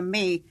funny to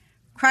me.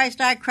 Christ,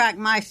 I crack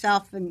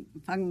myself in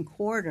fucking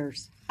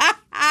quarters.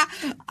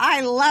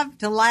 I love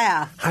to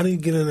laugh. How do you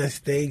get on that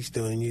stage,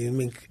 though, and you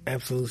make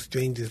absolute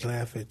strangers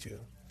laugh at you?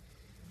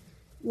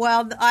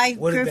 Well, I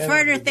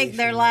prefer to think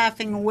they're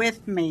laughing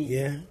with me.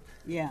 Yeah?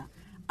 Yeah.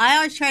 I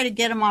always try to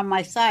get them on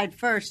my side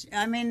first.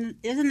 I mean,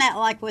 isn't that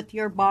like with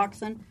your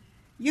boxing?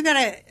 You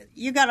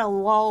gotta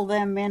lull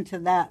them into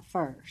that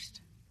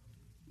first.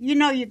 You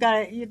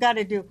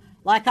gotta do,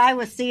 like I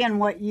was seeing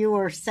what you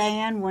were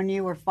saying when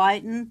you were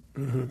fighting,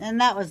 and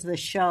that was the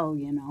show,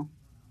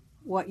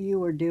 what you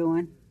were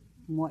doing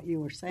and what you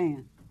were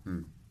saying.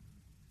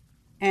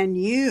 And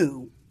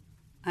you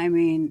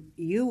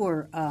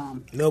were,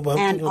 no, but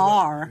and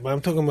are. But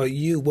I'm talking about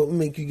you. What would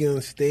make you get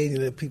on stage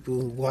and let people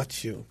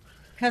watch you?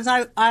 Because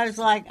I was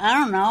like, I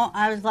don't know.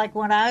 I was like,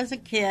 when I was a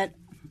kid,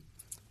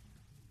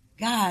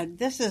 God,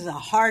 this is a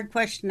hard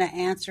question to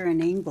answer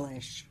in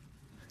English.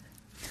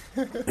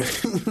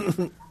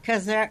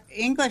 Because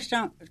English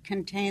don't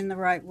contain the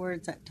right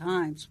words at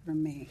times for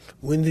me.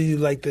 When did you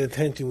like the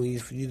attention when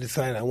you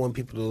decided I want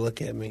people to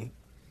look at me?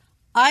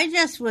 I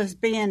just was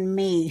being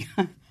me.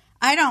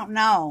 I don't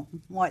know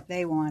what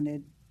they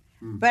wanted.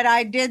 But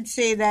I did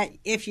see that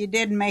if you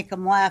did make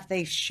them laugh,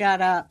 they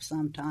shut up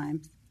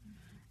sometimes.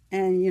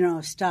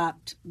 And,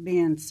 stopped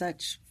being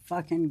such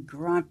fucking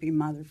grumpy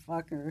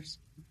motherfuckers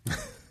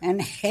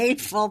and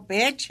hateful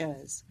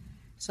bitches.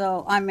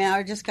 So,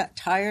 I just got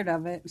tired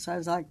of it. So I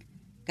was like,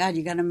 God,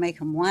 you got to make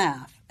them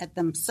laugh at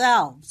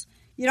themselves.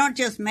 You don't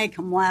just make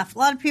them laugh. A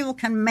lot of people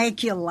can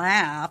make you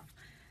laugh,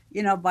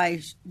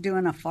 by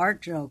doing a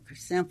fart joke. As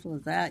simple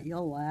as that,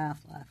 you'll laugh.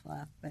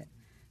 But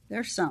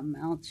there's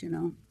something else,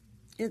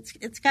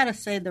 It's got to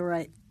say the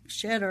right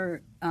shit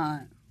or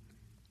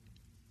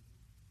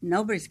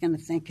nobody's going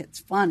to think it's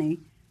funny.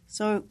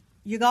 So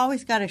you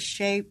always got to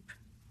shape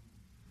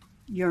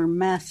your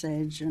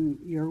message and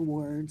your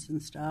words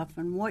and stuff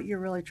and what you're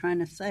really trying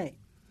to say.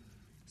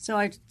 So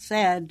I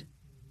said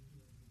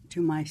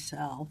to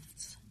myself,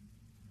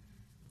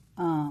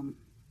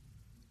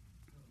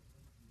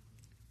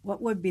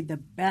 What would be the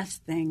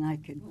best thing I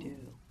could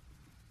do?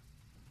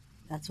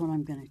 That's what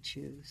I'm going to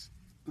choose.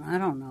 I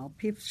don't know.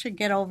 People should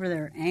get over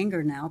their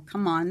anger now.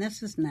 Come on,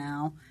 this is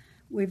now.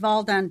 We've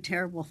all done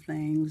terrible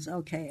things.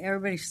 Okay,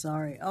 everybody's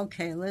sorry.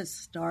 Okay, let's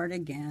start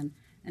again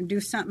and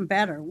do something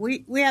better.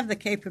 We have the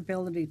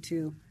capability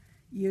to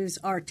use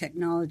our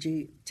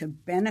technology to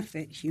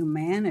benefit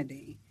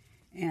humanity.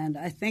 And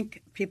I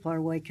think people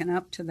are waking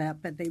up to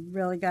that, but they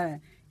really got to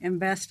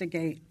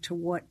investigate to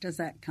what does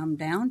that come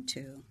down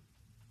to?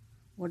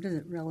 What does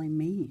it really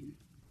mean?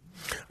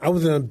 I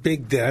was in a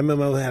big debt. I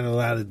remember I had a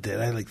lot of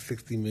debt. I had like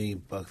 $60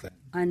 million.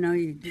 I know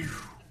you did.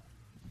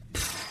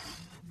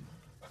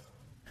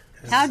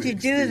 How'd you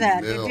do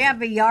that? Did you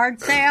have a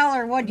yard sale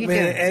or what'd you do?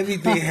 Man,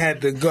 everything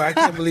had to go. I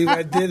can't believe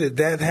I did it.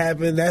 That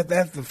happened.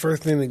 That's the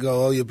first thing to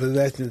go. Oh, your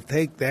possessions,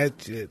 take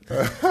that shit.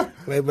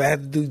 But I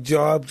had to do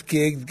jobs,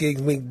 gigs,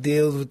 make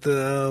deals with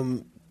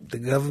the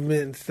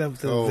government and stuff.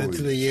 So holy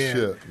eventually,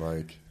 shit,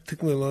 Mike. It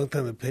took me a long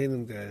time to pay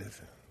them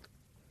guys.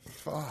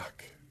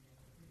 Fuck.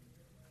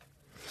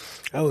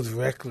 I was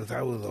reckless.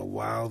 I was a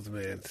wild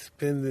man.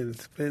 Spending.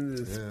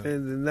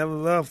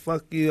 Never,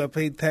 fuck you. I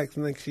paid tax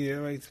next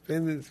year. Right?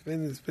 Spending.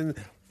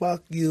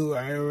 Fuck you,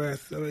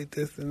 IRS. All right,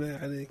 this and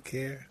that. I didn't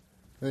care.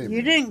 Hey,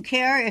 you didn't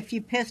care if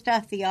you pissed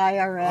off the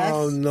IRS?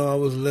 Oh, no. I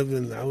was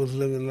living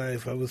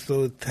life. I was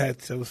so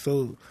attached.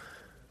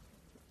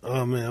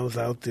 Oh, man, I was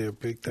out there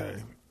big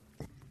time.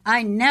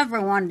 I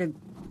never wanted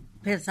to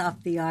piss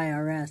off the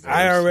IRS.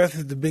 IRS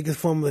is the biggest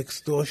form of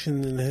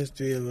extortion in the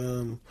history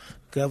of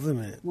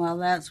government. Well,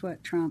 that's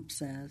what Trump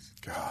says.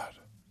 God.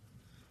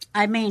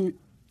 I mean,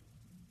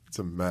 it's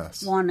a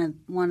mess. One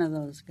of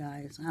those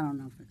guys. I don't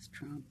know if it's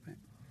Trump, but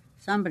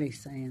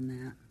somebody's saying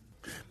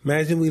that.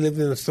 Imagine we lived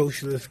in a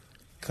socialist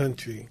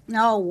country.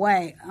 No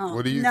way. Oh,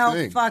 what do you no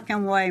think? No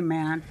fucking way,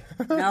 man.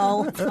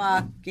 No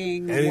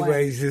fucking way.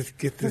 Everybody just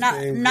get the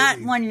same Not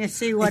goodies. when you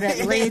see what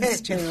it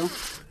leads to.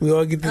 We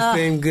all get the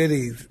same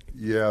goodies.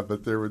 Yeah,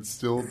 but there would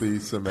still be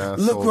some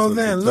assholes. Look,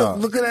 Roseanne, at the top.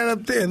 look at that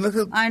up there. Look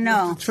at I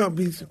know. Mr. Trump.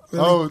 He's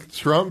really,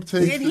 Trump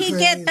takes. Did he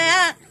get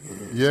that?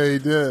 Yeah, he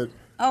did.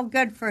 Oh,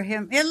 good for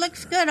him. It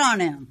looks good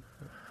on him.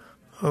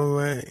 all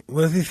right.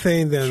 What's he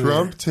saying down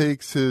Trump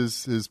takes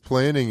his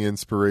planning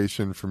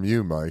inspiration from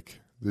you, Mike.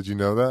 Did you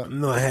know that?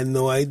 No, I had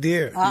no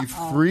idea. He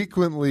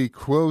frequently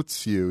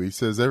quotes you. He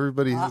says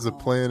everybody has a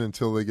plan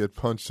until they get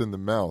punched in the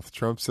mouth.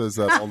 Trump says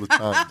that all the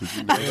time. Did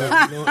you know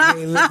that?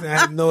 Listen, I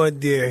had no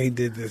idea he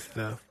did this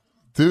stuff.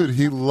 Dude,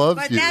 he loves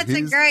But you. that's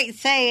a great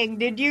saying.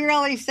 Did you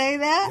really say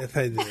that? Yes,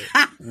 I did.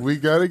 We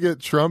got to get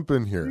Trump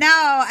in here. No,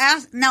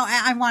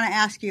 I want to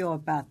ask you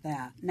about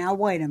that. Now,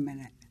 wait a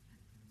minute.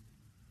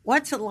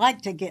 What's it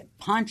like to get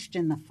punched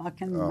in the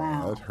fucking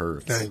mouth? That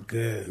hurts. Not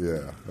good.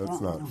 Yeah,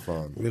 that's not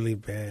fun. Really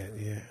bad,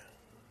 yeah.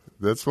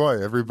 That's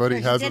why everybody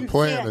has a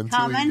plan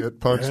until you get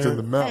punched in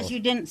the mouth. Because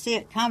you didn't see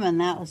it coming.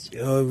 That was.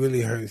 Oh, it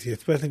really hurts you,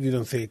 especially if you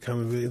don't see it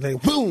coming. Really,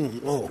 like,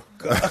 boom! Oh,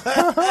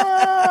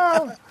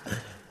 God.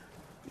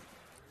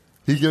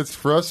 He gets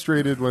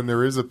frustrated when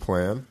there is a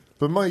plan.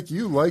 But, Mike,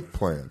 you like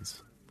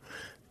plans.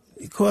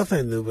 Of course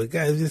I do, but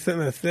guys, just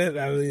something I said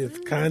out of its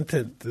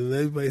content, and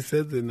everybody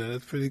says it now.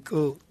 That's pretty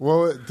cool.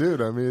 Well,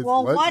 dude, I mean, it's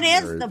what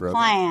is the brother.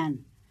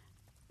 plan?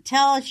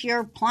 Tell us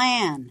your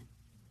plan.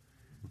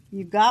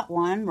 You got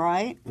one,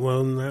 right?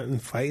 Well, not in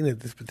fighting at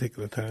this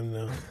particular time,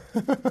 no.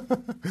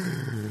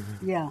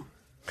 Yeah.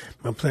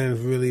 My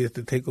plan really is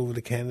to take over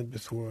the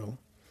cannabis world.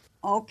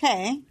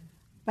 Okay.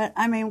 But,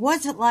 I mean,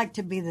 what's it like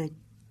to be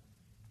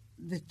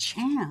the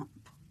champ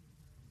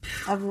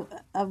of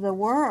the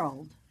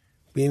world?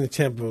 Being the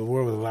champ of the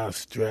world was a lot of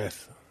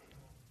stress.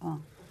 Oh.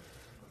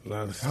 A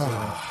lot of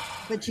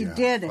stress. But you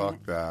did it.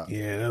 Fuck that.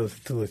 Yeah, that was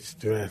too much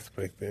stress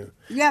back then.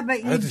 Yeah,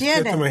 but you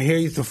did My it. hair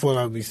used to fall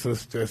out. I'd be so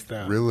stressed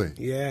out. Really?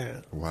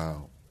 Yeah.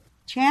 Wow.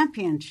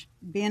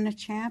 Being a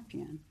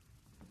champion.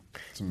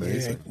 It's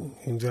amazing. Yeah,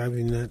 it can drive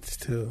you nuts,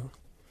 too.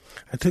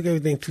 I took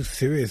everything too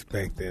serious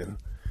back then.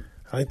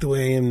 I like the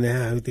way I am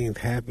now. Everything's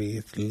happy.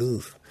 It's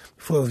loose.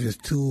 Before it was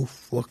just too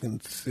fucking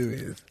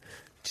serious.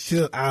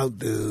 Chill out,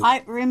 dude.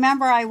 I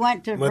remember I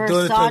went to My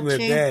daughter told me,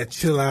 Versace. Dad,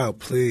 chill out,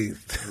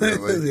 please.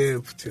 Really? Yeah,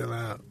 chill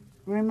out.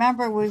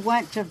 Remember we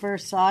went to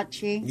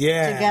Versace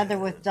together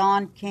with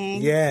Don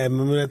King? Yeah,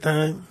 remember that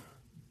time?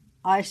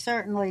 I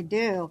certainly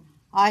do.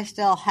 I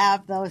still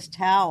have those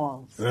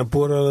towels. And I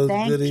bought all those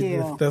Thank goodies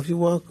you. and stuff. You're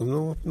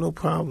welcome. No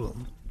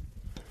problem.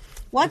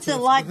 What's it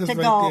like That's to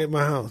right go? there at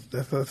my house.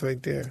 That's us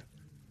right there.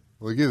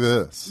 Look at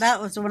this. That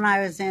was when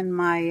I was in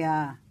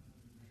my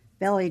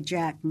Billy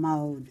Jack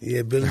mode.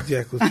 Yeah, Billy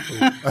Jack was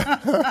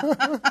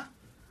cool.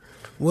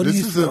 What This do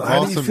you is feel? an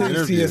How do you awesome feel to see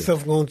interview.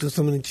 yourself going through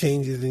so many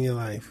changes in your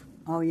life?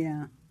 Oh,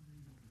 yeah.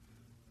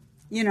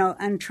 You know,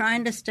 and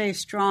trying to stay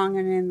strong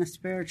and in the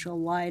spiritual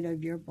light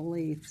of your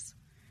beliefs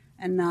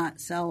and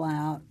not sell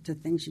out to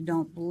things you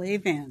don't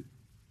believe in.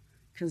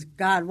 Because,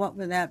 God, what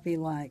would that be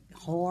like?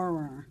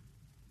 Horror.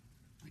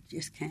 I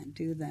just can't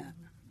do that,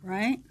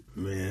 right?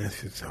 Man,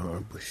 that's just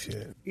horrible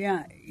shit.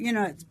 Yeah, you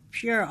know, it's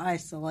pure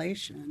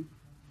isolation.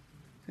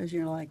 Because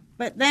you're like,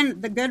 but then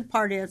the good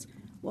part is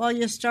Well,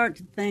 you start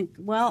to think,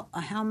 well,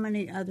 how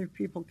many other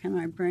people can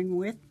I bring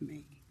with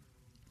me?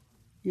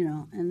 You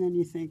know, and then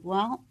you think,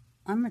 well,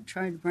 I'm going to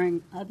try to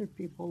bring other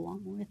people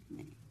along with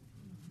me.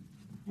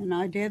 And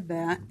I did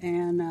that,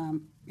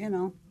 and, you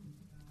know,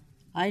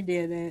 I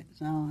did it.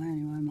 So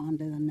anyway, I'm on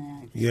to the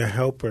next. You're a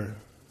helper.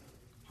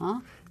 Huh?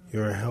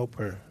 You're a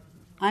helper.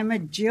 I'm a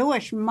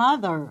Jewish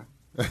mother.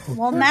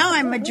 Well, now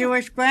I'm a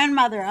Jewish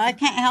grandmother. I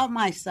can't help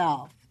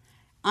myself.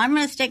 I'm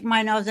going to stick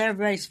my nose in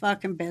everybody's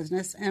fucking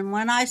business, and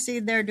when I see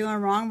they're doing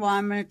wrong, well,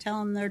 I'm going to tell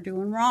them they're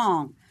doing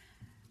wrong.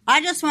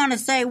 I just want to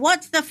say,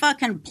 what's the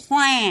fucking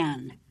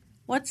plan?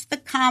 What's the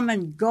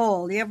common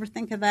goal? You ever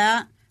think of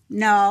that?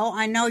 No,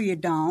 I know you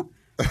don't.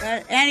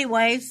 But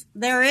anyways,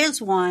 there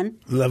is one.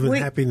 Love and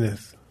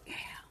happiness. Yeah.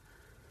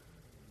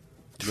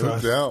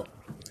 Trust. No doubt.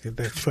 Get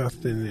that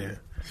trust in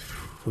there.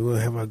 We won't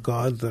have our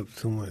guards up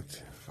too much.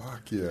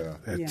 Fuck yeah.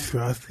 That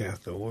trust has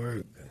to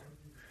work.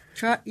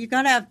 You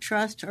got to have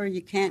trust or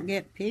you can't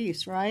get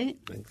peace, right?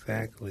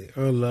 Exactly.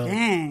 Or love.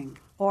 Dang.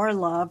 Or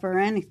love or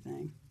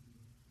anything.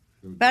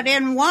 But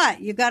in what?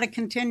 You got to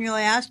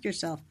continually ask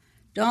yourself.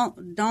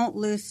 Don't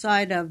lose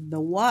sight of the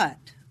what.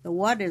 The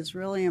what is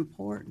really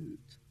important.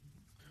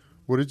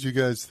 What did you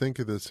guys think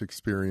of this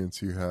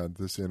experience you had,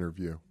 this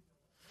interview?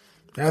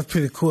 That was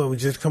pretty cool. I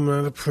was just coming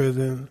out of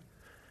prison.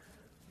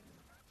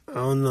 I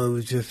don't know. It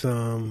was just,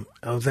 I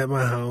was at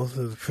my house.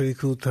 It was a pretty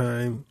cool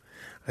time.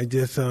 I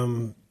just, I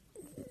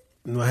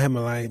had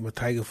my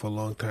tiger for a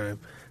long time.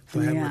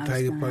 So I had my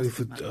tiger probably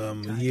for a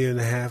year and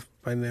a half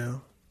by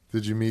now.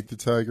 Did you meet the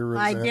tiger,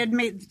 Roseanne? I did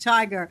meet the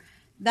tiger.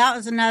 That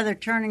was another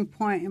turning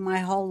point in my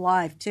whole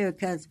life, too,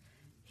 because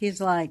he's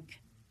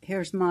like,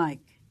 here's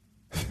Mike.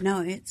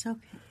 No, it's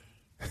okay.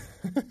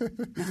 No,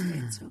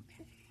 it's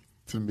okay.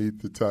 To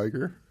meet the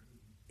tiger?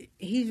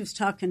 He was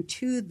talking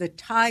to the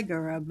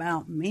tiger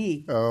about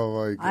me. Oh,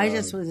 my God. I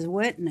just was a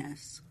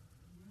witness.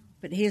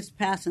 But he was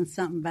passing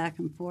something back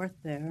and forth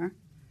there,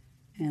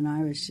 and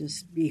I was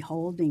just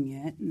beholding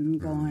it and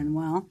going,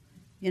 well,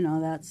 you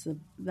know,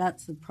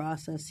 that's the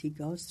process he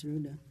goes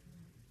through.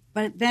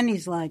 But then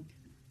he's like,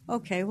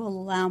 okay, well,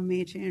 allow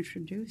me to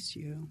introduce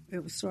you.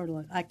 It was sort of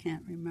like, I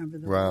can't remember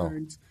the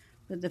words,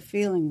 but the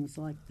feeling was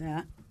like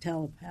that,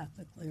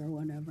 telepathically or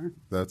whatever.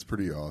 That's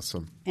pretty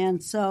awesome.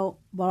 And so,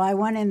 well, I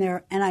went in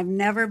there, and I've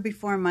never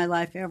before in my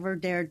life ever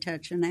dared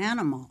touch an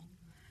animal.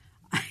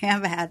 I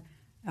have had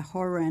a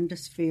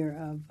horrendous fear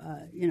of,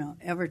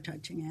 ever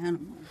touching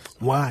animals.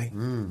 Why?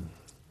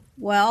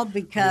 Well,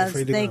 because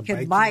they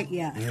could bite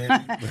you.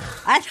 Yeah.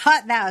 I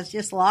thought that was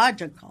just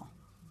logical.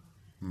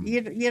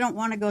 You don't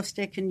want to go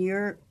sticking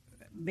your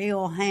big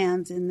old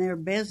hands in their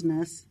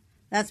business.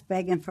 That's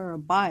begging for a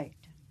bite.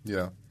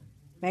 Yeah.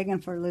 Begging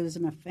for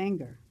losing a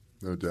finger.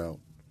 No doubt.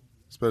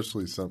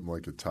 Especially something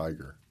like a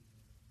tiger.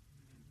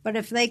 But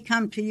if they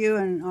come to you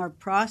and are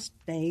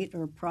prostrate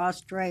or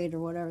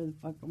whatever the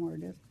fucking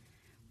word is,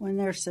 when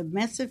they're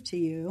submissive to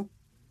you,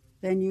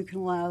 then you can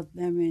allow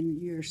them in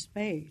your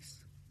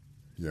space.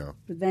 Yeah.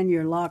 But then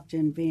you're locked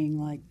in being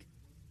like,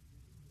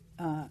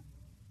 a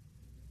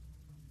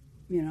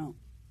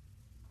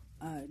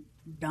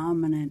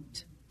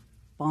dominant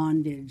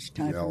bondage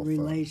type of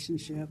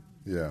relationship.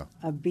 Yeah.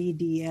 A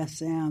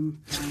BDSM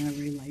kind of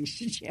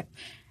relationship.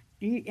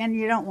 And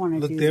you don't want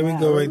to do that. Look, there we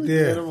go right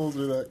there. Animals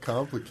are that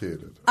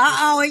complicated.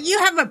 Uh-oh, you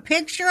have a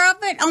picture of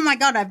it? Oh, my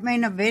God, I've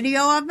made a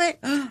video of it?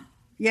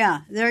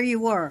 Yeah, there you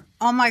were.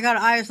 Oh, my God,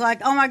 I was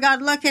like, oh, my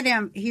God, look at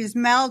him. He's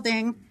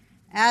melding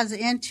as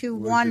into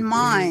one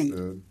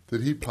mind.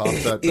 Did he pop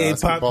that basketball? Yeah,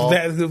 he popped the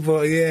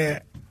basketball, yeah.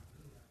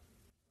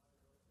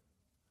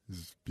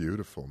 He's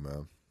beautiful,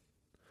 man.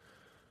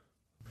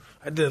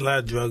 I did a lot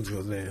of drugs,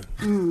 Roseanne.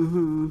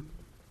 Mm-hmm.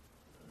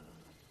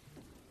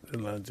 Did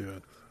a lot of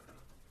drugs.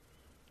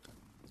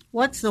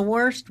 What's the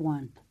worst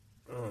one?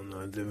 Oh,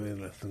 no, I did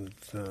really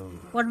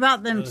some... What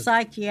about them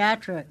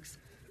psychiatrics?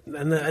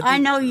 I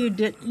know you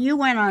did. You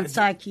went on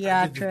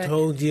psychiatric.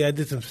 I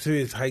did some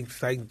serious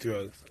psych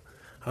drugs.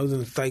 I was in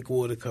the psych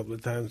ward a couple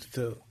of times,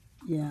 too.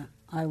 Yeah,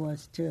 I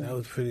was, too. That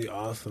was pretty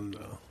awesome,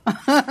 though.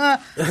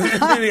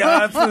 Pretty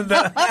awesome,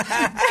 though.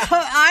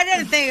 I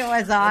didn't think it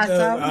was awesome.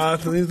 That was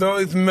awesome. He was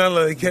always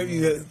mellow. He kept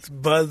you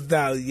buzzed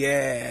out.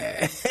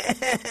 Yeah.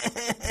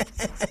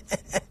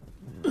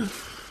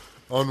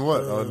 On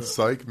what? On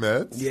psych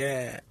meds?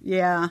 Yeah.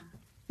 Yeah.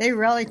 They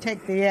really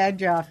take the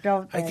edge off,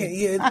 don't they?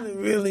 It's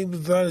really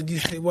bizarre that you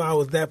say, well, I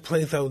was that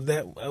place, I was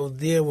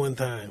there one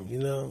time, you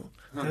know?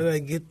 How did I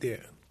get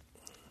there?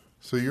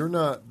 So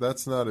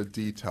that's not a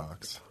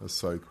detox, a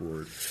psych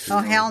ward. Oh,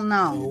 hell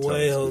no.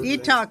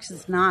 Detox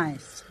is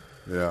nice.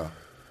 Yeah.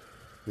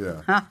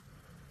 Yeah. Huh?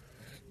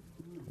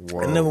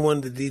 I never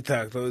wanted to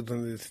detox. I always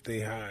wanted to stay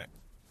high.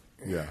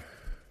 Yeah.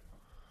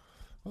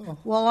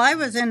 Well, I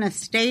was in a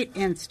state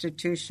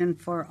institution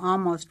for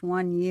almost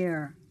 1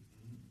 year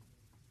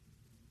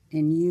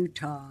in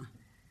Utah.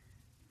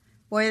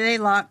 Boy, they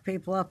lock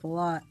people up a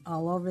lot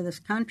all over this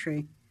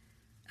country.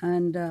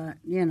 And,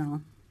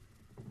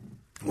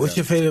 What's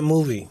your favorite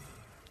movie?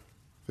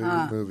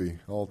 Favorite movie,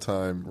 all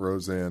time,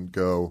 Roseanne,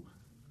 go.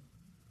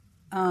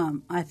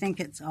 I think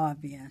it's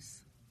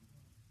obvious.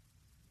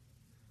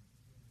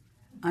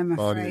 I'm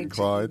afraid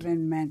to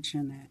even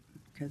mention it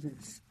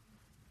because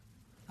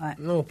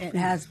it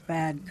has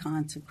bad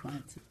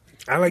consequences.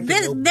 I like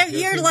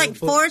you're like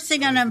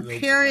forcing an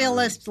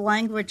imperialist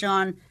language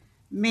on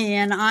me,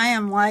 and I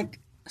am like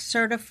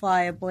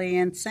certifiably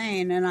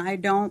insane, and I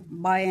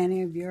don't buy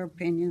any of your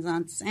opinions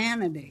on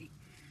sanity.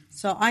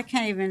 So I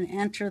can't even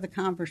enter the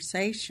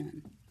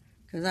conversation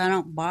because I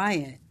don't buy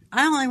it.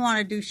 I only want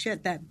to do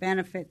shit that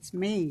benefits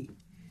me,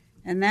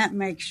 and that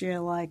makes you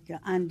like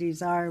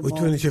undesirable.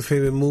 Which one is your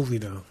favorite movie,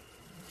 though?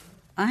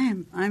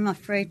 I'm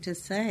afraid to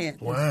say at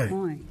this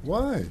point.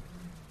 Why?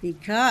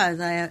 Because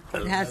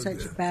it has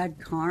such bad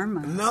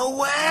karma. No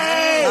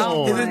way!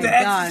 Oh, is it The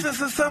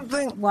Exorcist or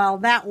something? Well,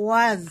 that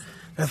was.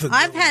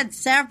 I've had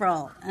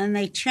several, and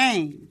they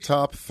changed.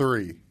 Top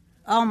 3.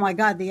 Oh, my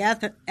God. The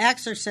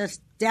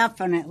Exorcist,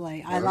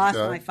 definitely. I lost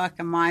my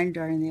fucking mind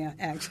during The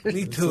Exorcist.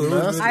 Me too.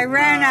 I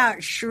ran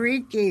out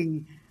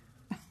shrieking.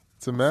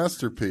 It's a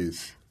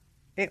masterpiece.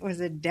 It was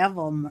a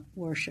devil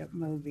worship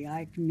movie.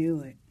 I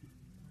knew it.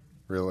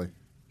 Really?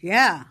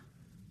 Yeah.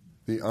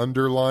 The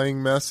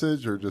underlying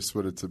message or just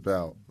what it's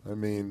about? I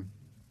mean,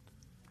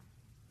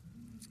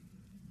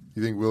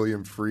 you think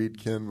William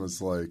Friedkin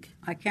was like...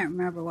 I can't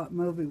remember what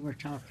movie we're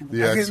talking about.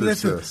 The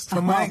Exorcist. Listen,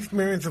 from my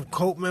experience of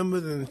cult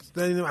members and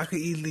studying them, I could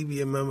easily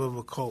be a member of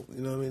a cult.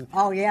 You know what I mean?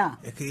 Oh, yeah.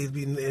 It could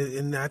easily be,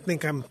 and I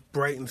think I'm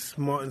bright and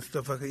smart and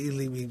stuff. I could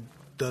easily be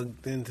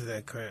dug into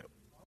that crap.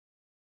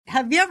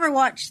 Have you ever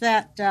watched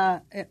that?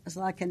 It was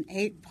like an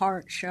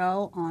 8-part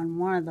show on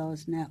one of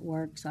those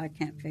networks. I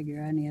can't figure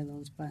any of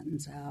those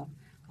buttons out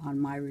on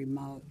my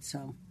remote.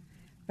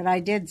 But I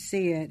did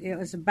see it. It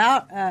was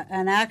about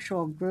an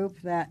actual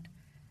group that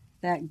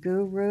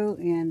guru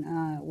in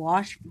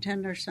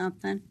Washington or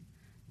something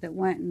that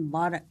went and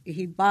bought it.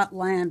 He bought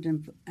land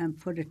and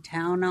put a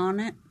town on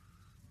it.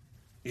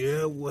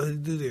 Yeah, what did he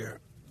do there?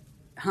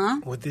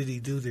 Huh? What did he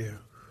do there?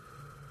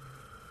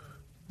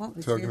 What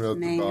was Talking his about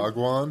name? the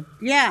Bhagwan?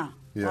 Yeah.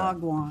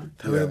 Bhagwan.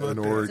 In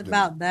Oregon. It's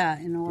about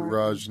that in Oregon. The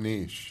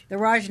Rajneesh. The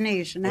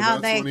Rajneesh and how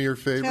they one of your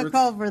favorites? took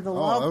over the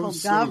local government.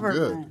 So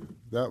good.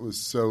 That was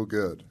so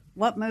good.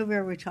 What movie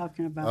are we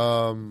talking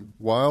about?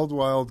 Wild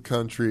Wild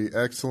Country.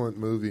 Excellent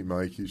movie,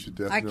 Mike. You should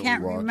definitely watch it. I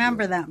can't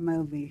remember that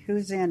movie.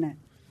 Who's in it?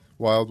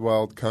 Wild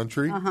Wild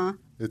Country? Uh-huh.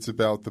 It's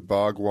about the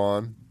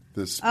Bhagwan,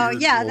 the spiritual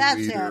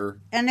leader.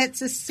 It. And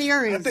it's a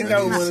series. I think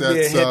I want to be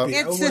a hippie.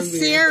 It's a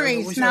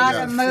series, not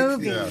a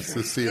movie. Yeah, it's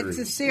a series.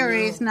 It's a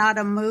series, not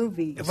a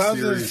movie. If I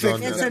was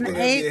it's an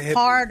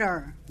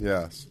 8-parter.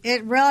 Yes.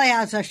 It really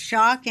has a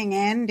shocking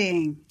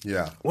ending.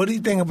 Yeah. What do you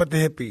think about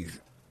the hippies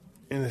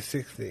in the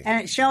 60s?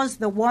 And it shows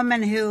the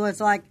woman who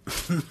was like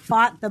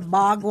fought the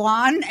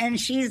Bhagwan, and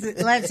she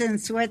lives in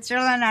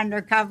Switzerland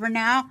undercover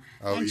now.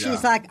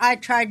 She's like, I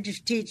tried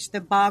to teach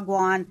the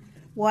Bhagwan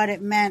what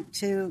it meant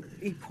to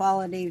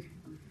equality,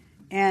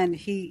 and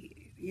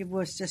it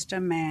was just a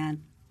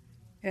man.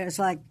 It was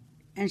like,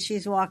 and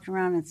she's walking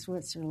around in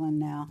Switzerland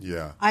now.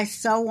 Yeah. I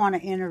so want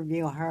to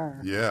interview her.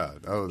 Yeah.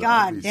 Oh,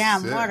 God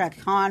damn, sick. what a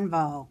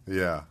convo.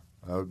 Yeah.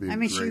 That would be a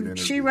great interview.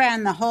 She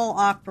ran the whole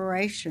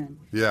operation.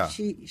 Yeah.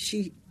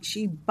 She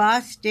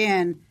bussed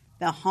in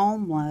the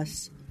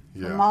homeless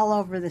from all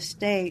over the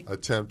state.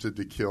 Attempted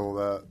to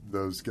kill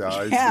those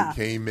guys who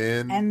came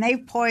in. And they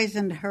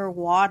poisoned her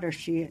water,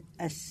 she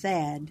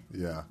said.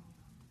 Yeah.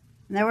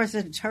 And there was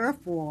a turf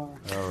war.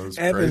 Oh, it was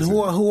Evan, crazy.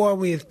 who are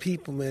we as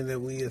people, man, that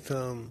we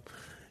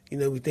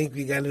we think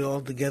we got it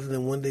all together,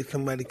 and one day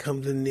somebody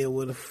comes in there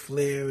with a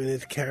flare and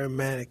it's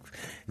charismatic,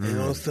 and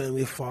all of a sudden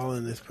we're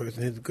following this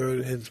person. His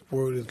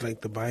word is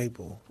like the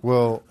Bible.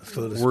 Well,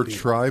 so we're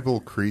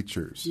tribal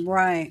creatures.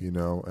 Right.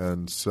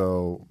 And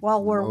so...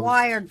 Well, we're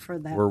wired for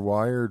that. We're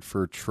wired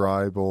for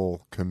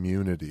tribal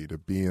community, to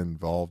be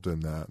involved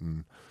in that,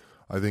 and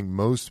I think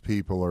most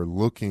people are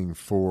looking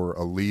for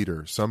a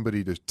leader,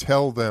 somebody to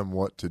tell them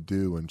what to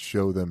do and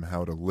show them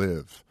how to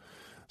live.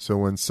 So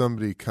when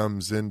somebody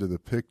comes into the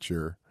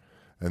picture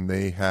and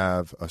they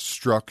have a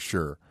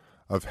structure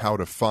of how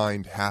to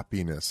find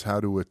happiness, how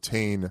to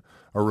attain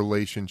a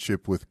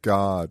relationship with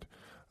God,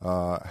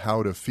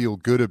 how to feel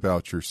good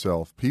about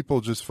yourself,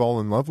 people just fall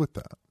in love with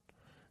that,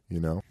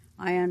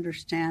 I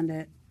understand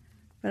it.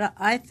 But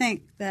I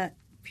think that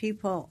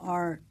people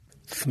are...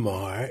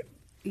 smart.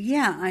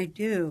 Yeah, I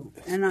do.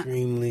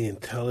 Extremely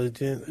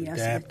intelligent,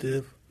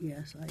 adaptive.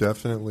 Yes, I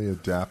definitely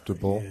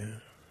adaptable. Yeah.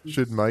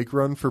 Should Mike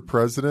run for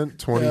president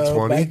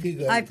 2020?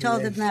 No, I've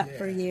told him that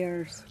for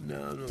years.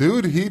 No.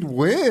 Dude, he'd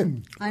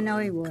win. I know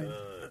he would.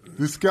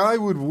 This guy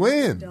would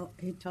win.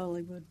 He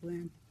totally would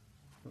win.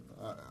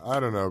 I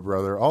don't know,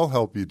 brother. I'll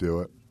help you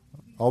do it.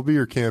 I'll be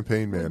your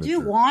campaign manager. Would you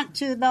want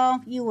to, though?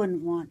 You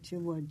wouldn't want to,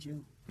 would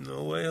you?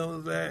 No way,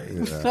 Jose.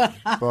 Yeah,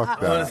 fuck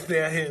that. I want to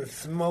stay out here and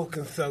smoke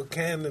and sell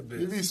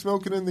cannabis. You'd be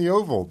smoking in the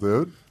Oval,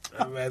 dude.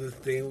 I'd rather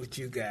stay with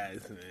you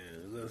guys, man.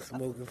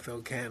 Smoke and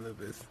sell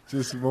cannabis.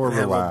 Just more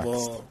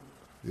relaxed.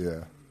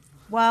 Yeah.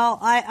 Well,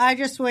 I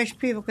just wish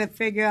people could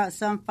figure out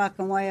some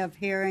fucking way of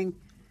hearing,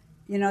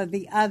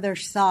 the other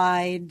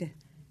side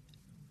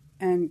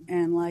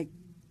and like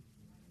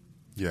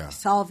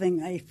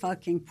solving a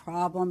fucking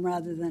problem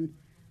rather than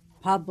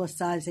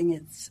publicizing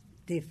its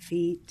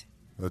defeat.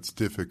 That's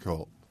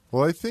difficult.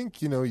 Well, I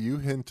think, you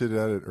hinted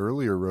at it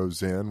earlier,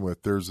 Roseanne,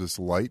 with there's this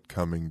light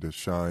coming to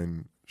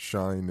shine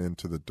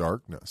into the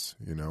darkness,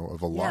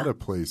 of a lot of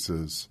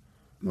places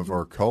of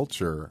our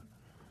culture.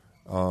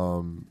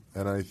 And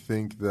I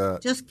think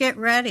that... Just get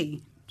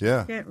ready.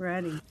 Yeah. Get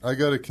ready. I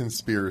got a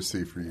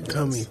conspiracy for you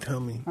guys. Tell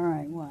me. All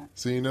right, what?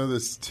 So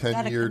this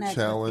 10-year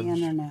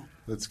challenge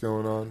that's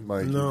going on?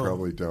 Mike, No. You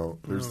probably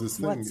don't. There's this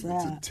thing. What's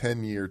that? It's a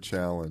 10-year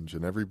challenge,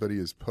 and everybody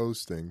is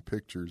posting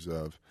pictures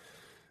of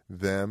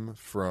them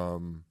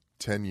from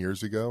 10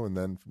 years ago and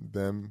then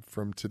them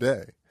from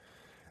today.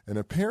 And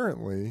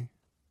apparently,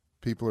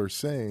 people are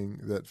saying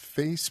that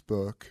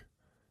Facebook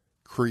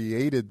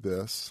created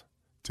this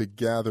to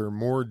gather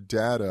more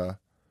data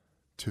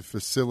to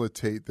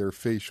facilitate their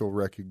facial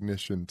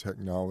recognition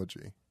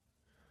technology.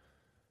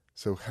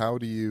 So how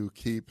do you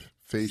keep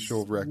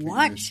facial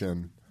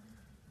recognition?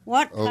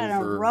 What kind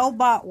of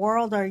robot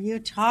world are you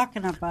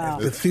talking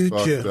about? The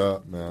future. Fucked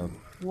up, man.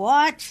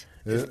 What?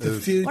 It's the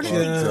future. What are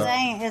you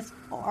saying? It's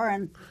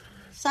foreign.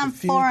 Some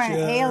foreign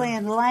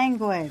alien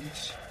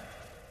language.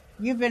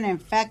 You've been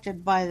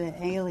infected by the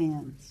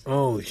aliens.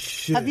 Oh,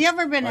 shit. Have you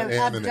ever been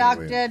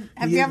abducted?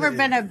 Have you ever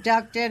been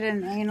abducted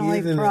and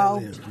anally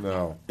probed?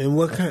 No. And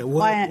what kind?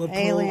 By an what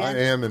alien? I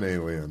am an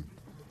alien.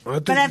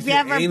 But have you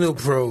ever anal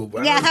probe?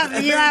 Yeah,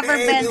 have you ever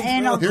been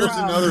anal Here's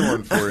probed? another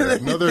one for you.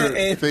 Another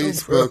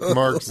Facebook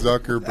Mark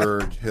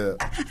Zuckerberg hit.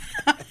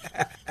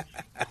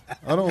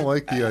 I don't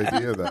like the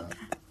idea of that.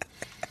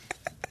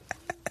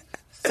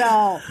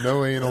 So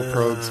no anal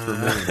probes for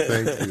me.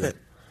 Thank you.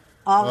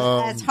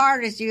 As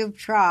hard as you've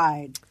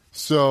tried.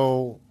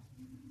 So,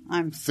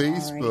 I'm sorry.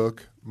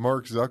 Facebook,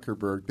 Mark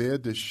Zuckerberg, they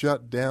had to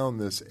shut down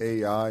this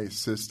AI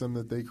system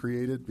that they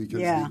created because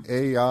the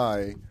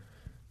AI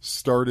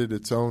started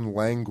its own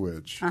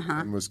language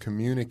and was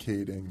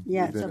communicating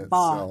within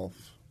itself.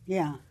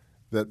 Yeah.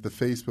 That the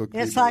Facebook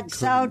It's like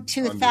so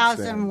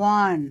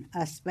 2001,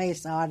 A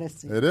Space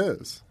Odyssey. It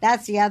is.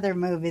 That's the other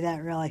movie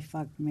that really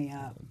fucked me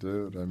up.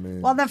 Dude, I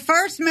mean... Well, the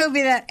first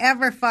movie that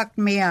ever fucked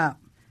me up,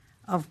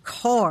 of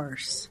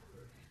course,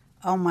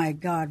 oh my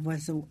God,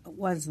 was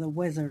the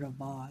Wizard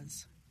of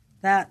Oz.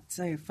 That's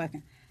a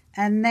fucking...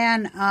 And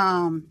then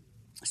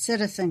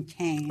Citizen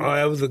Kane. Oh,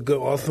 that was a good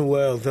Orson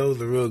Welles. That was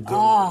a real good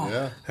one.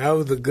 Yeah. That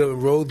was a good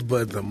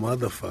Rosebud, the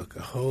motherfucker.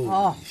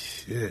 Holy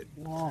shit.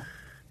 Whoa.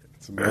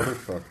 It's a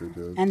motherfucker,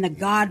 dude. And The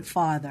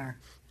Godfather.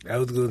 That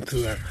was good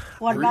too.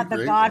 What about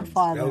The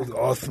Godfather? That was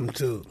awesome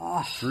too.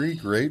 Oh. 3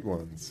 great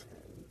ones.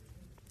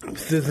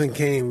 Citizen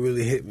Kane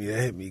really hit me.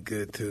 That hit me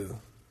good too.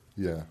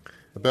 Yeah.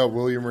 About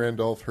William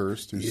Randolph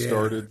Hearst, who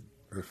started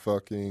the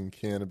fucking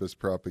cannabis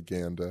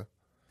propaganda.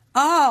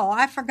 Oh,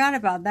 I forgot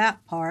about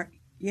that part.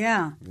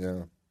 Yeah.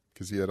 Yeah,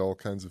 because he had all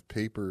kinds of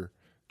paper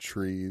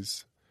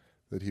trees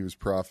that he was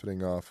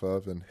profiting off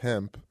of, and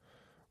hemp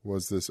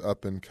was this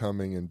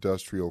up-and-coming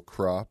industrial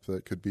crop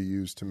that could be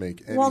used to make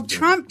anything. Well,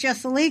 Trump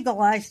just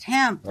legalized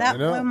hemp. That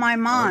blew my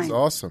mind. That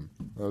was awesome.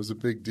 That was a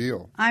big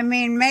deal. I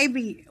mean,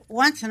 maybe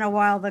once in a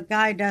while the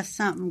guy does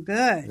something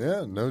good.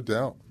 Yeah, no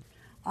doubt.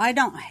 I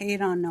don't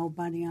hate on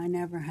nobody. I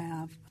never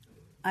have.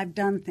 I've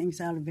done things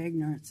out of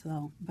ignorance,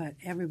 though, but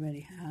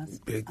everybody has.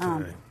 Big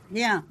time.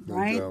 Yeah, No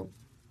right? doubt.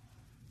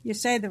 You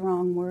say the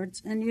wrong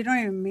words, and you don't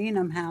even mean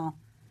them how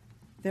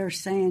they're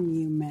saying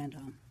you meant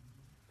them.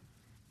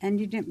 And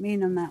you didn't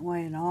mean them that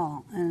way at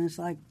all. And it's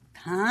like,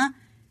 huh?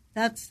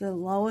 That's the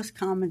lowest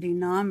common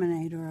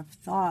denominator of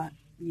thought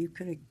you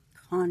could have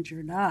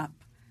conjured up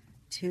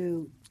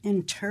to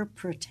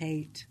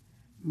interpretate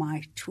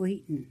my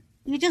tweeting.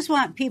 You just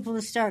want people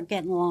to start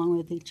getting along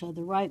with each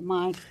other, right,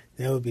 Mike?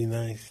 That would be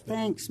nice.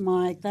 Thanks,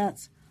 Mike.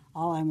 That's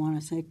all I want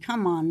to say.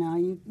 Come on now,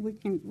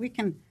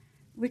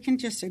 we can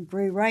just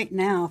agree right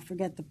now.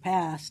 Forget the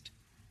past.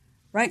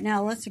 Right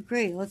now, let's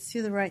agree. Let's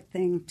do the right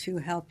thing to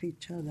help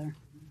each other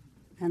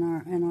and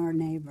our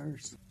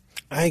neighbors.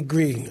 I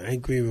agree,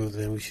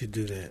 Roseanne. We should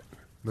do that.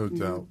 No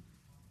doubt.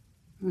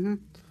 Mm-hmm.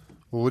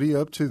 Well, what are you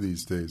up to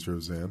these days,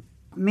 Roseanne?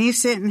 Me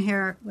sitting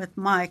here with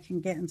Mike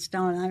and getting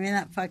stoned. I mean,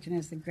 that fucking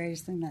is the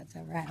greatest thing that's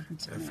ever happened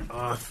to me. That's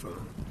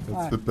awesome.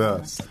 That's the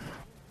best.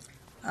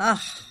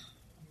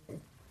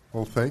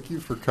 Well, thank you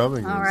for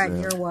coming, All right,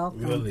 Roseanne. you're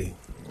welcome. Really.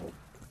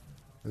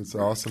 It's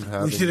awesome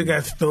having We should have you.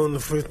 got stoned the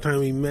first time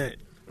we met.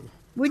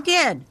 We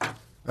did.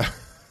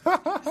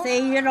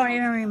 See, you don't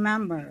even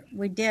remember.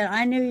 We did.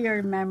 I knew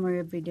your memory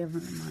would be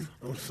different than mine.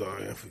 I'm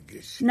sorry, I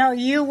forget shit. No,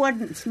 you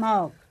wouldn't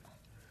smoke.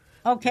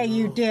 Okay,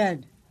 you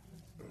did.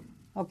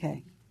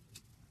 Okay.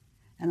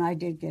 And I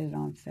did get it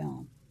on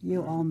film.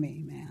 You owe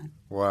me, man.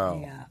 Wow.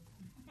 Yeah.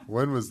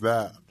 When was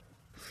that?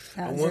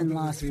 That was I want in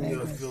people to Las see me on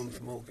Vegas. film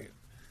smoking.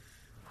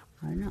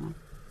 I know.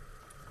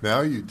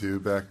 Now you do.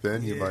 Back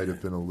then, you might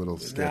have been a little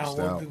Now I sketched want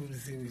out. people to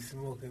see me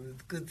smoking.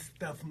 It's good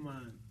stuff,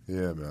 man.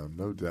 Yeah, man.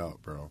 No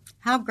doubt, bro.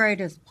 How great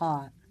is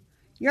pot?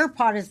 Your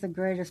pot is the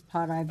greatest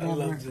pot I've I ever.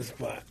 love this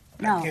spot.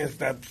 No. I can't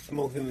stop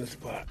smoking this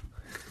spot.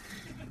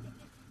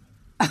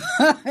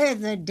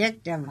 It's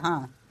addictive,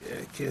 huh? Yeah,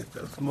 I can't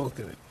stop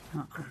smoking it.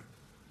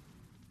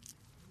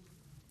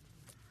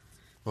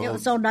 Well, it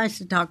was so nice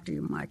to talk to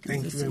you, Mike.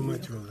 Thank you very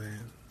much,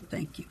 Roseanne.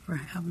 Thank you for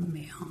having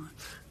me on.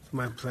 It's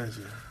my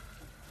pleasure.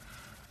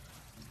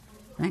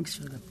 Thanks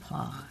for the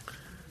pod.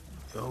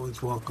 You're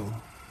always welcome.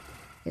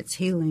 It's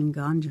healing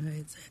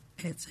ganja.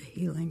 It's a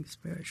healing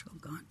spiritual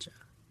ganja.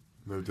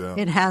 No doubt.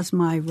 It has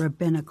my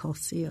rabbinical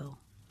seal.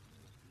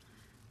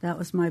 That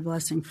was my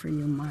blessing for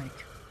you,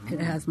 Mike. It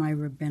has my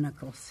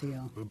rabbinical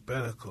seal.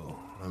 Rabbinical.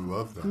 I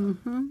love that.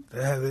 Mm-hmm.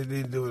 That has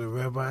anything to do with a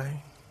rabbi?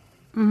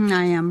 Mm-hmm,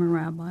 I am a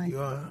rabbi. You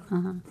are?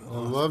 Uh-huh. I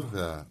love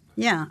that.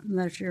 Yeah,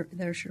 there's your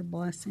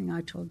blessing. I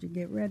told you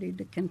get ready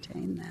to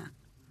contain that.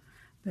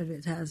 But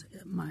it has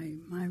my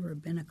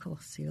rabbinical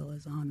seal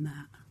is on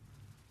that.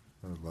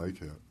 I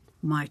like it.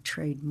 My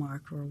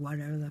trademark or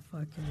whatever the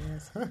fuck it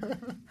is.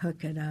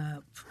 Hook it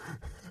up.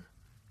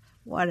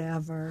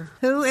 Whatever.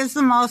 Who is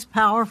the most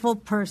powerful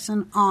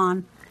person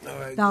on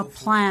the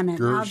planet?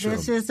 Now,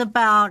 this is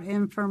about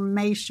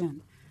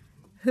information.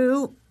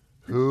 Who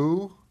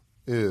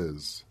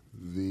is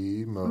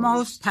the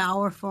most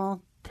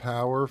powerful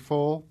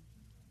person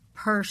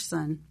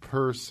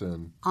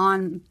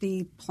on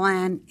the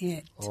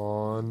planet?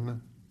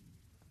 On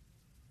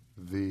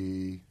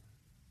the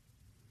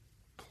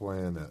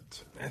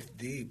planet. That's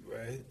deep,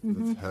 right?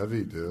 Mm-hmm. That's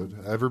heavy,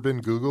 dude. Ever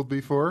been Googled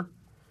before?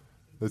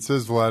 It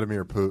says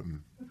Vladimir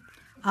Putin.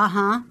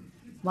 Uh-huh. A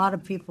lot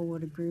of people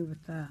would agree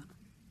with that.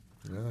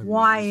 Yeah, I mean,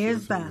 why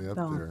is that,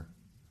 though? There.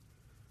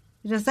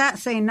 Does that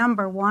say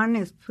number one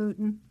is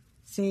Putin?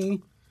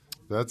 See?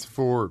 That's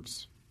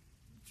Forbes.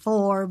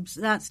 Forbes.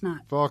 That's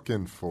not.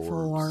 Fucking Forbes.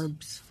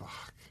 Forbes.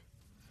 Fuck.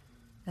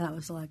 That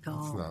was like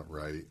all. That's not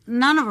right.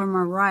 None of them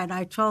are right.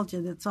 I told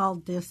you that's all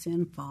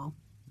disinfo.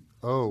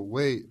 Oh,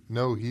 wait.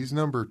 No, he's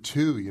number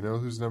 2. You know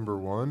who's number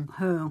 1?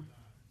 Who?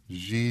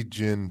 Xi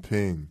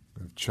Jinping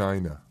of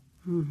China.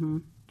 Mm-hmm.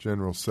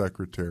 General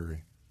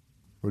Secretary.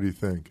 What do you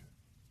think?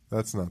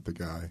 That's not the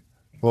guy.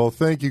 Well,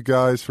 thank you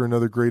guys for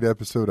another great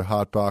episode of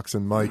Hotbox.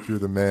 And Mike, you're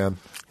the man.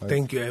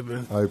 Thank you,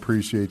 Evan. I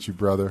appreciate you,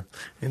 brother.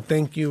 And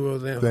thank you,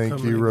 Roseanne.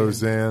 Thank you,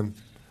 Roseanne.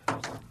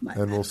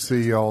 And we'll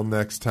see y'all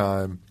next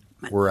time.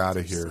 We're out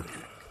of here.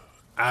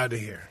 Out of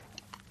here.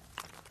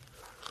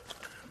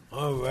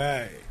 All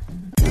right.